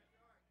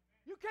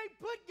 You can't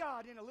put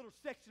God in a little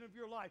section of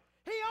your life.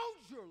 He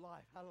owns your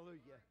life.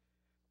 Hallelujah.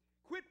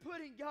 Quit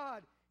putting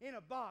God in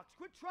a box.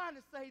 Quit trying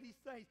to say these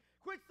things.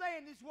 Quit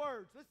saying these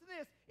words. Listen to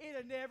this.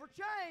 It'll never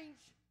change.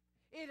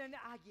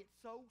 I get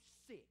so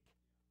sick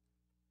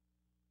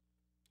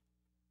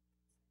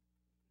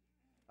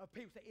of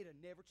people say it'll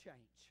never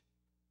change.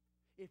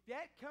 If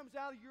that comes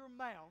out of your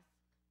mouth,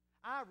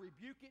 I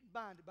rebuke it and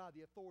bind it by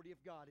the authority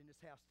of God in this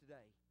house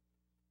today.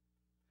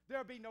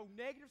 There'll be no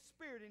negative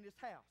spirit in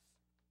this house.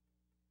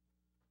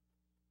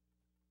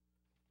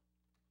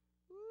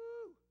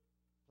 Woo!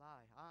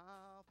 Fly,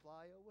 I'll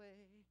fly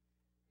away.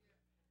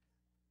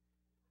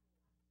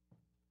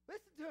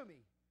 Listen to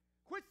me.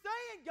 Quit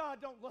saying God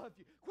don't love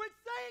you. Quit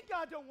saying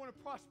God don't want to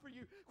prosper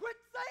you. Quit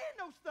saying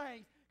those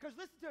things. Because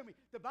listen to me.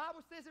 The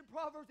Bible says in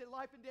Proverbs that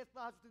life and death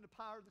lies within the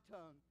power of the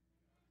tongue.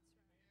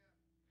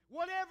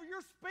 Whatever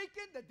you're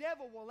speaking, the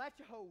devil will latch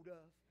a hold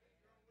of.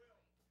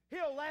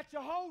 He'll latch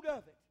a hold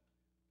of it.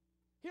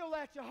 He'll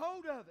latch a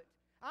hold of it.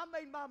 I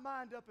made my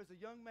mind up as a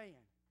young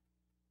man.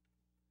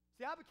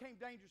 See, I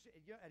became dangerous at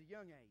a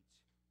young age.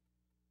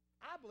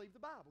 I believe the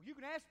Bible. You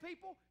can ask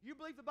people, you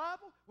believe the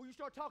Bible? When you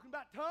start talking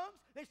about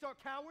tongues, they start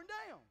cowering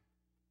down.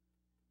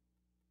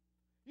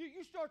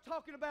 You start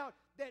talking about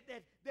that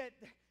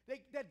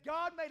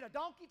God made a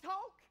donkey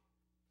talk.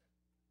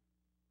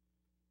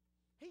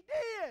 He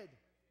did.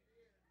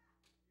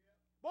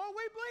 Boy,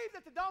 we believe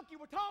that the donkey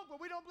will talk, but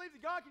we don't believe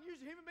that God can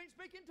use a human being to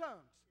speak in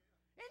tongues.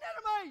 Isn't that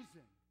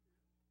amazing?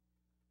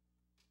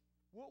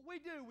 What we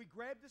do, we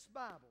grab this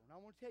Bible, and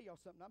I want to tell y'all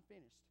something, I'm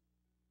finished.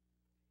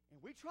 And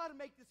we try to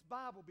make this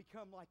Bible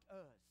become like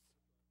us.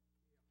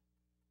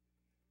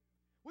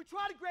 We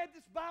try to grab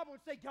this Bible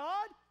and say,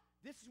 God,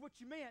 this is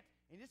what you meant,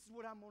 and this is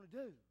what I'm going to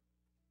do.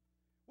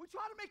 We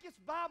try to make this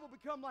Bible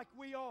become like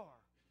we are.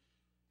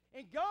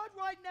 And God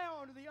right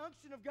now, under the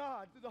unction of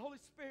God, through the Holy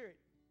Spirit,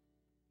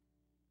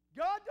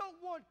 God,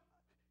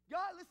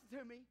 listen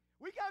to me.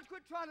 We got to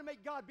quit trying to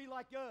make God be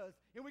like us,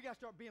 and we got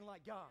to start being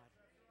like God.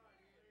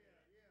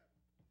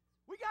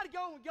 We got to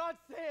go when God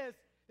says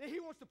that He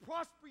wants to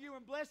prosper you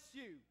and bless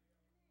you.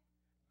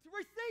 To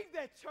receive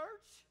that,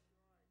 church.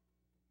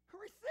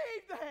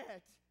 Receive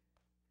that.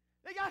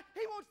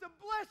 He wants to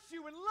bless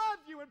you and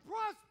love you and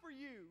prosper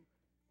you.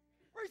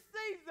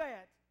 Receive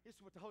that. This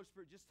is what the Holy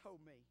Spirit just told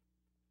me.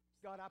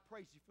 God, I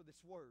praise you for this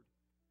word.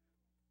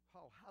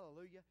 Oh,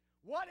 hallelujah.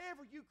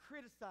 Whatever you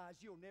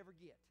criticize, you'll never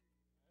get.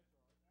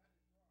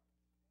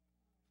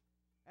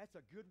 That's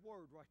a good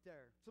word right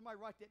there. Somebody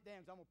write that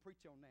down, 'cause I'm going to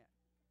preach on that.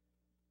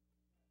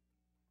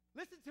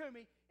 Listen to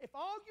me. If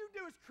all you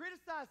do is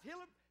criticize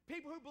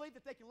people who believe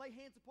that they can lay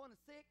hands upon the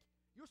sick,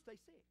 you'll stay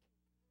sick.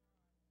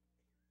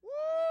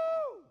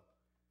 Woo!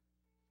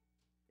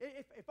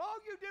 If all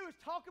you do is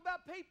talk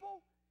about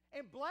people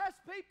and blast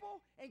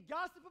people and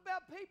gossip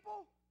about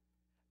people,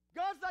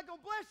 God's not going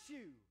to bless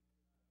you.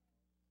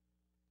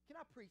 Can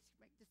I preach?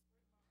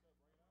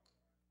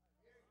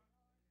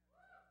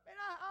 Man,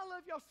 I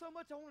love y'all so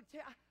much. I want to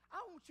tell you, I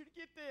want you to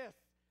get this.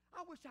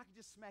 I wish I could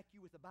just smack you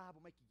with the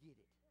Bible, make you get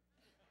it.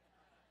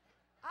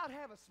 I'd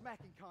have a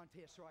smacking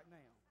contest right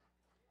now.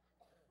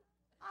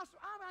 I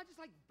just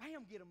like,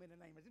 bam, get them in the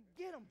name of Jesus.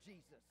 Get them,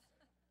 Jesus.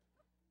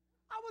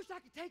 I wish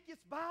I could take this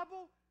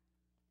Bible,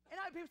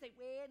 and people say,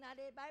 well, not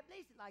everybody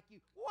believes it like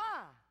you.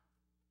 Why?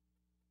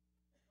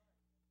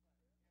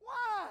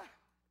 Why?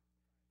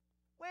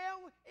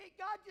 Well,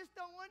 God just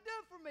don't want to do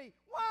it for me.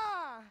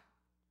 Why?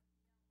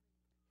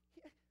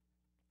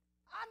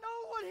 I know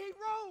what he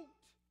wrote.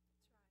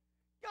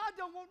 God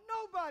don't want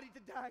nobody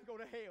to die and go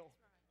to hell.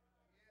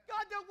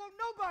 God don't want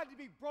nobody to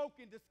be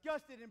broken,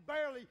 disgusted, and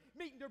barely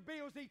meeting their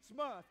bills each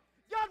month.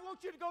 God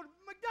wants you to go to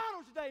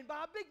McDonald's today and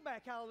buy a Big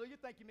Mac. Hallelujah.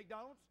 Thank you,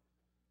 McDonald's.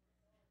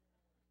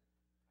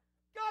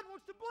 God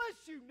wants to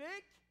bless you,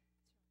 Nick.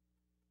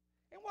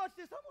 And watch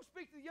this. I'm going to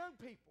speak to the young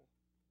people.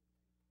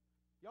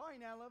 Y'all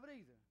ain't out of it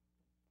either.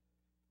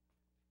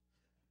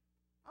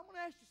 I'm going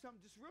to ask you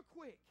something just real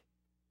quick.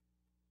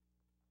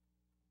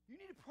 You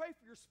need to pray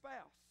for your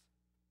spouse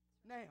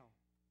now.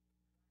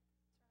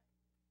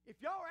 If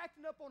y'all are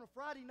acting up on a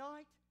Friday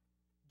night,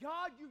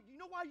 God, you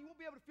know why you won't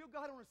be able to feel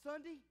God on a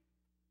Sunday?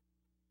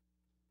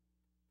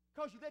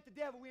 Because you let the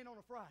devil in on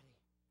a Friday.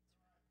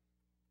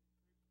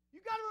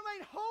 You got to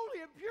remain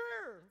holy and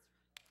pure.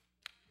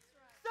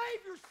 Save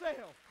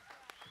yourself.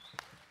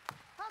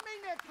 I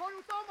mean that,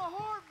 Tony, with all my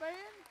heart,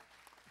 man.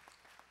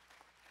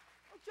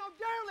 Don't y'all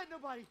dare let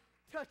nobody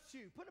touch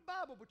you. Put a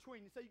Bible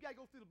between you and say you got to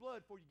go through the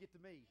blood before you get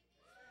to me.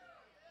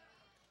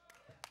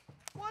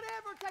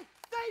 Whatever it takes.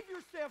 Save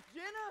yourself,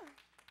 Jenna.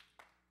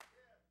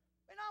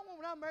 And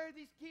when I married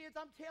these kids,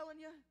 I'm telling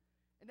you,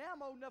 and now I'm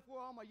old enough where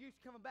all my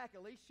youth's coming back,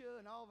 Alicia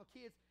and all the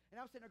kids, and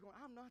I'm sitting there going,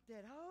 I'm not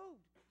that old.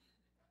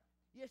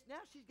 Yes, now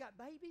she's got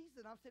babies,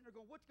 and I'm sitting there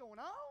going, what's going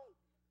on?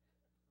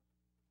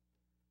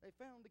 They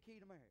found the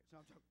key to marriage.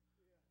 So I'm joking.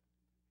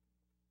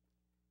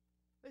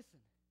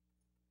 Listen,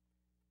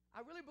 I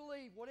really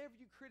believe whatever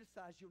you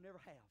criticize, you'll never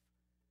have.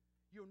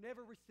 You'll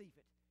never receive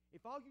it.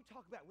 If all you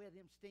talk about, well,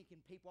 them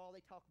stinking people, all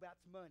they talk about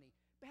is money,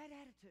 bad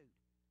attitude.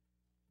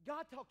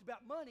 God talked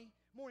about money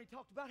more than he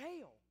talked about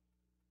hell.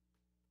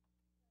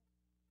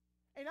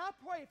 And I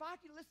pray, if I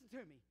can listen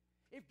to me,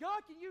 if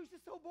God can use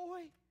this old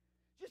boy,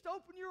 just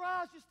open your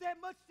eyes just that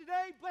much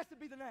today, blessed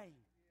be the name.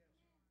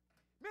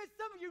 Man,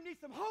 some of you need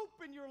some hope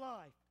in your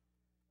life.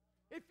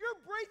 If you're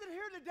breathing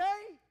here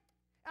today,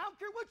 I don't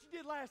care what you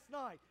did last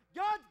night,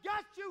 God's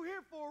got you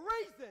here for a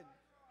reason.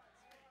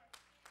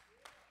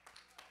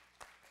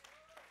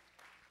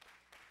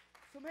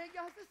 So, man,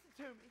 guys, listen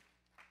to me.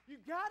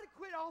 You've got to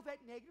quit all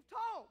that negative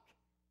talk.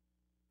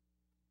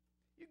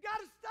 You've got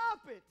to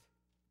stop it.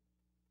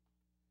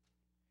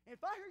 And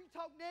if I hear you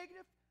talk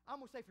negative,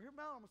 I'm going to say, for here,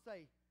 I'm going to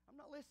say, I'm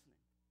not listening.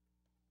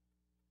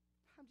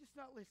 I'm just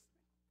not listening.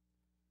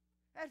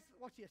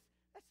 Watch this.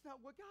 That's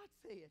not what God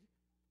said.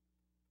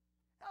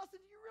 Allison,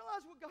 do you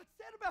realize what God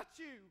said about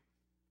you?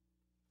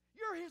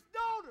 You're his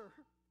daughter.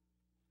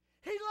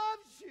 He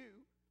loves you.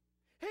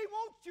 He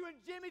wants you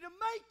and Jimmy to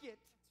make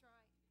it.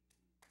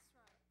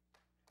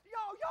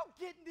 Y'all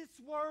getting this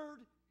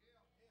word?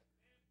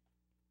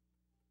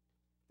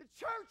 The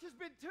church has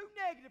been too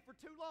negative for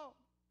too long.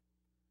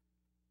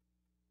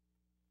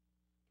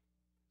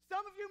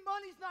 Some of you,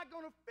 money's not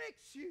going to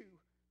fix you.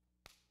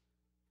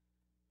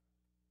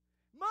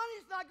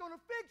 Money's not going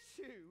to fix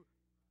you.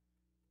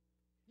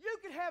 You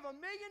could have $1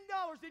 million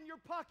in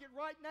your pocket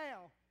right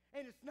now,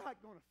 and it's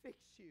not going to fix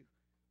you.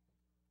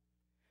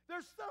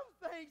 There's some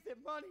things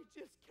that money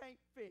just can't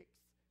fix.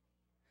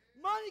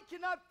 Money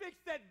cannot fix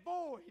that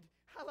void,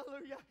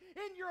 hallelujah,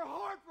 in your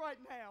heart right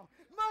now.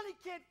 Money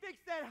can't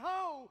fix that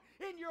hole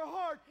in your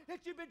heart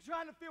that you've been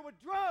trying to fill with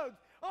drugs.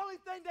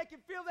 Only thing that can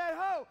fill that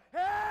hole,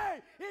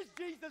 hey, is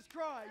Jesus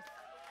Christ.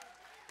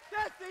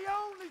 That's the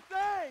only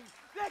thing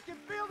that can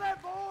fill that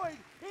void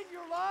in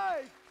your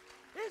life,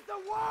 is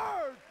the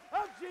word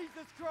of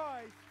Jesus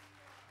Christ.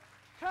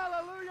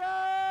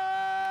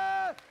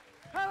 Hallelujah!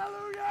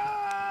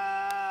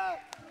 Hallelujah!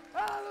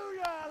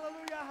 Hallelujah!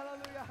 Hallelujah!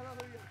 Hallelujah!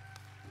 Hallelujah!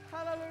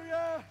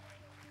 Hallelujah!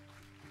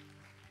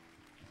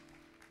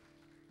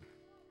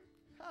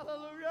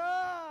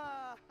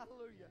 Hallelujah!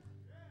 Hallelujah!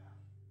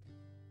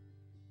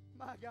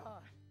 My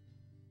God.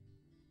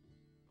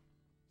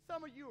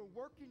 Some of you are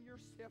working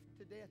yourself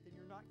to death and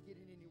you're not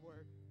getting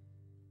anywhere.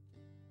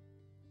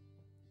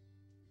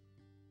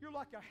 You're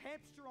like a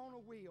hamster on a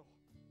wheel.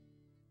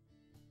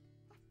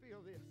 I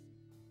feel this.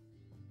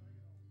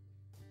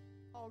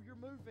 Oh, you're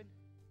moving.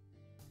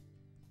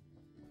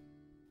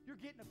 You're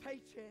getting a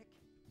paycheck.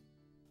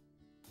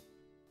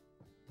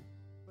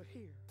 But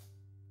here,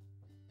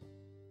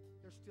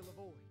 there's still a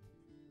void.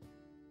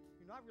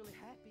 You're not really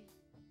happy.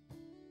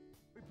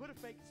 We put a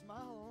fake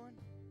smile on.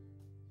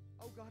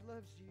 Oh, God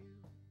loves you.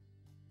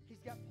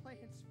 He's got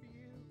plans for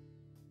you.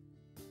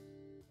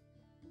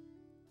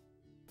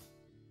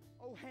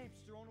 Oh,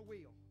 hamster on a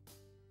wheel.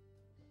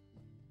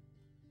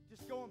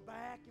 Just going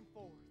back and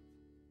forth.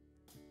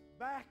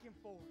 Back and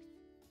forth.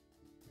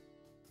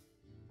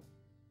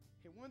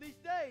 And one of these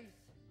days,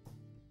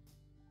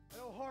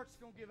 that old heart's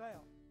going to give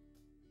out.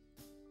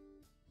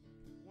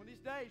 One of these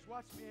days,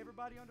 watch me,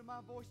 everybody under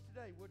my voice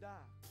today will die.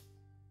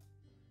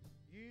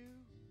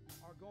 You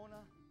are going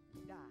to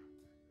die.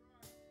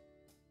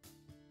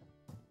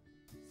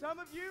 Some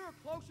of you are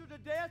closer to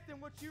death than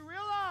what you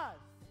realize.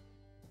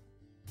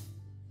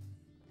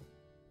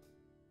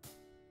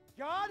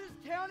 God is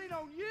counting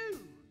on you.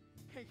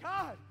 And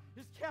God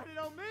is counting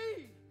on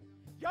me.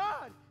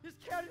 God is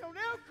counting on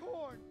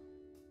Elkhorn.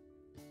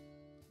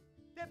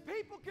 That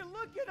people can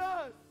look at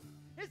us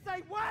and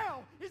say,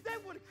 wow, is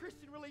that what a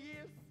Christian really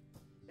is?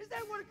 Is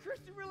that what a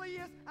Christian really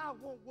is? I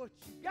want what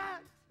you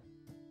got.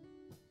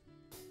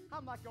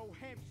 I'm like old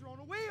hamster on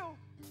a wheel.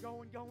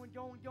 Going.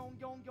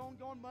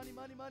 Money.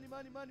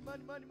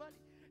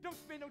 Don't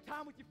spend no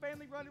time with your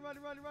family. Running.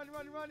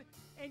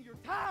 And you're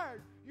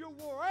tired. You're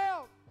wore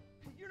out.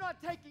 You're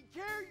not taking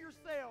care of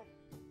yourself.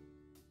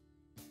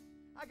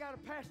 I got a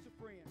pastor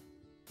friend.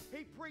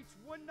 He preached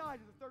one night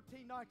of the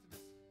 13 nights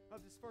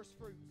of this first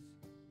fruits.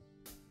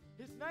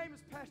 His name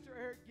is Pastor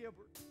Eric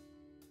Gilbert.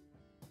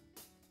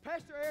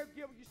 Pastor Eric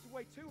Gilbert used to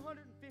weigh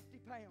 250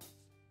 pounds.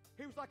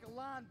 He was like a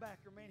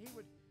linebacker, man. He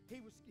was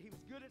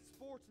good at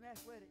sports and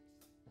athletics.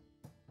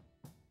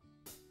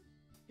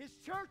 His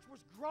church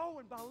was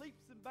growing by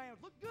leaps and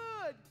bounds. Looked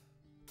good.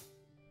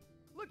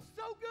 Looked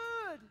so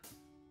good.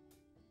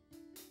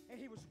 And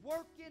he was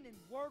working and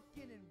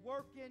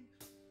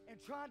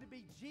trying to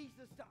be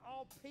Jesus to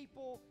all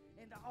people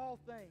and to all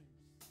things.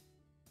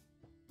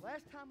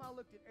 Last time I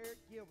looked at Eric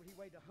Gilbert, he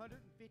weighed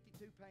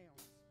 152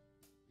 pounds.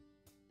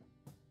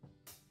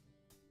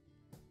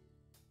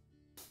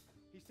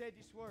 He said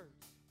these words.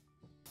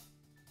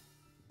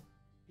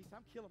 He said,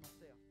 I'm killing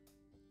myself.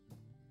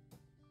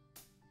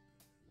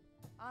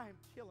 I am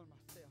killing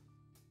myself.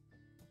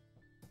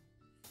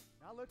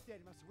 And I looked at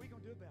him. I said, what are you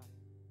going to do about it?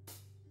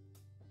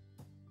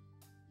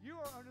 You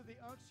are under the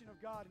unction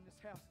of God in this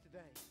house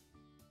today.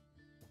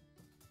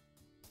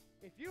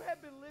 If you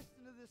have been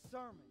listening to this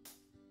sermon,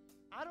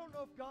 I don't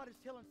know if God is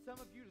telling some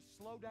of you to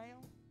slow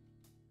down.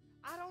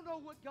 I don't know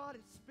what God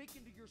is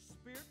speaking to your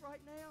spirit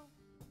right now.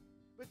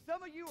 But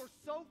some of you are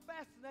so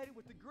fascinated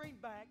with the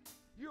greenback,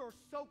 you are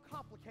so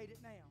complicated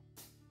now.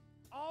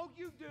 All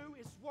you do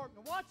is work.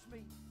 Now watch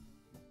me.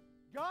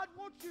 God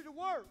wants you to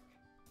work,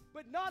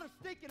 but not a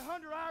stinking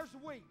 100 hours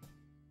a week.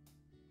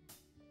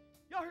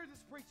 Y'all hear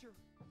this preacher?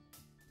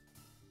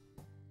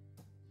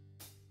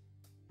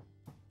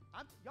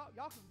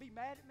 Y'all can be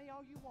mad at me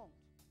all you want.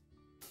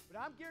 But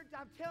I'm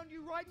telling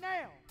you right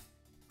now,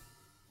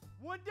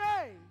 one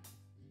day,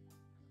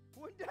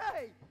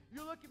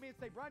 you'll look at me and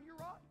say, Brian, you're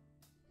right.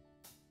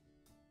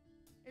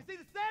 And see,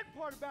 the sad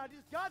part about it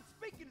is God's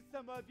speaking to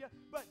some of you,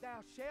 but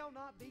thou shalt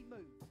not be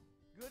moved.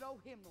 Good old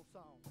hymnal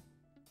song.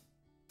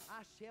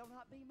 I shall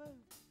not be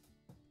moved.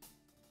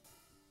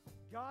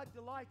 God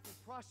delights in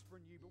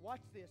prospering you, but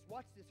watch this.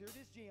 Here it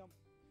is, Jim.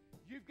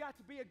 You've got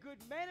to be a good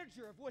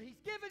manager of what He's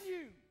given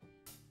you.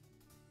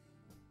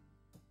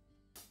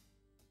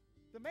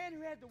 The man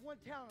who had the one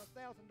talent,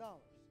 $1,000.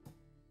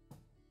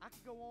 I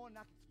could go on and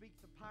I could speak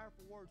some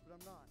powerful words, but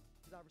I'm not,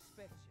 because I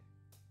respect you.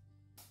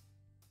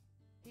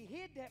 He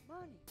hid that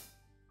money.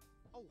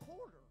 Oh,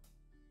 hoarder.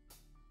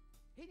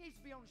 He needs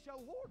to be on the show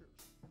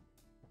Hoarders.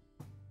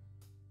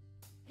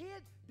 He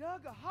had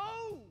dug a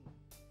hole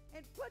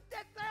and put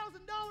that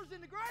 $1,000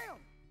 in the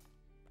ground.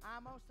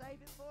 I'm going to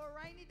save it for a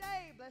rainy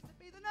day. Blessed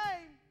be the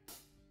name.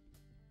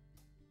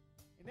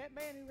 And that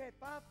man who had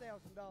 $5,000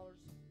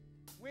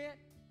 went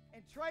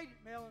and traded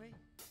Melanie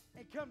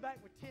and come back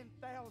with $10,000.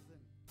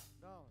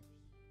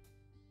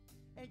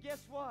 And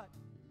guess what?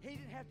 He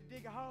didn't have to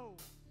dig a hole.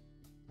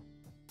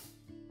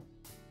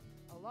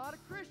 A lot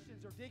of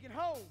Christians are digging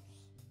holes.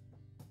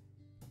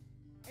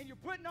 And you're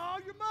putting all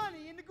your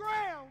money in the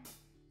ground.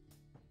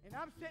 And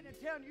I'm sitting and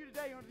telling you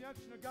today under the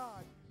unction of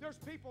God, there's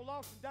people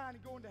lost and dying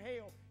and going to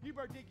hell. You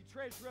better dig your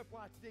treasure up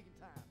while it's digging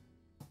time.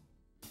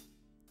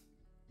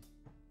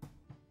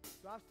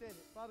 So I've said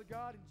it. Father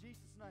God, in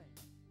Jesus' name.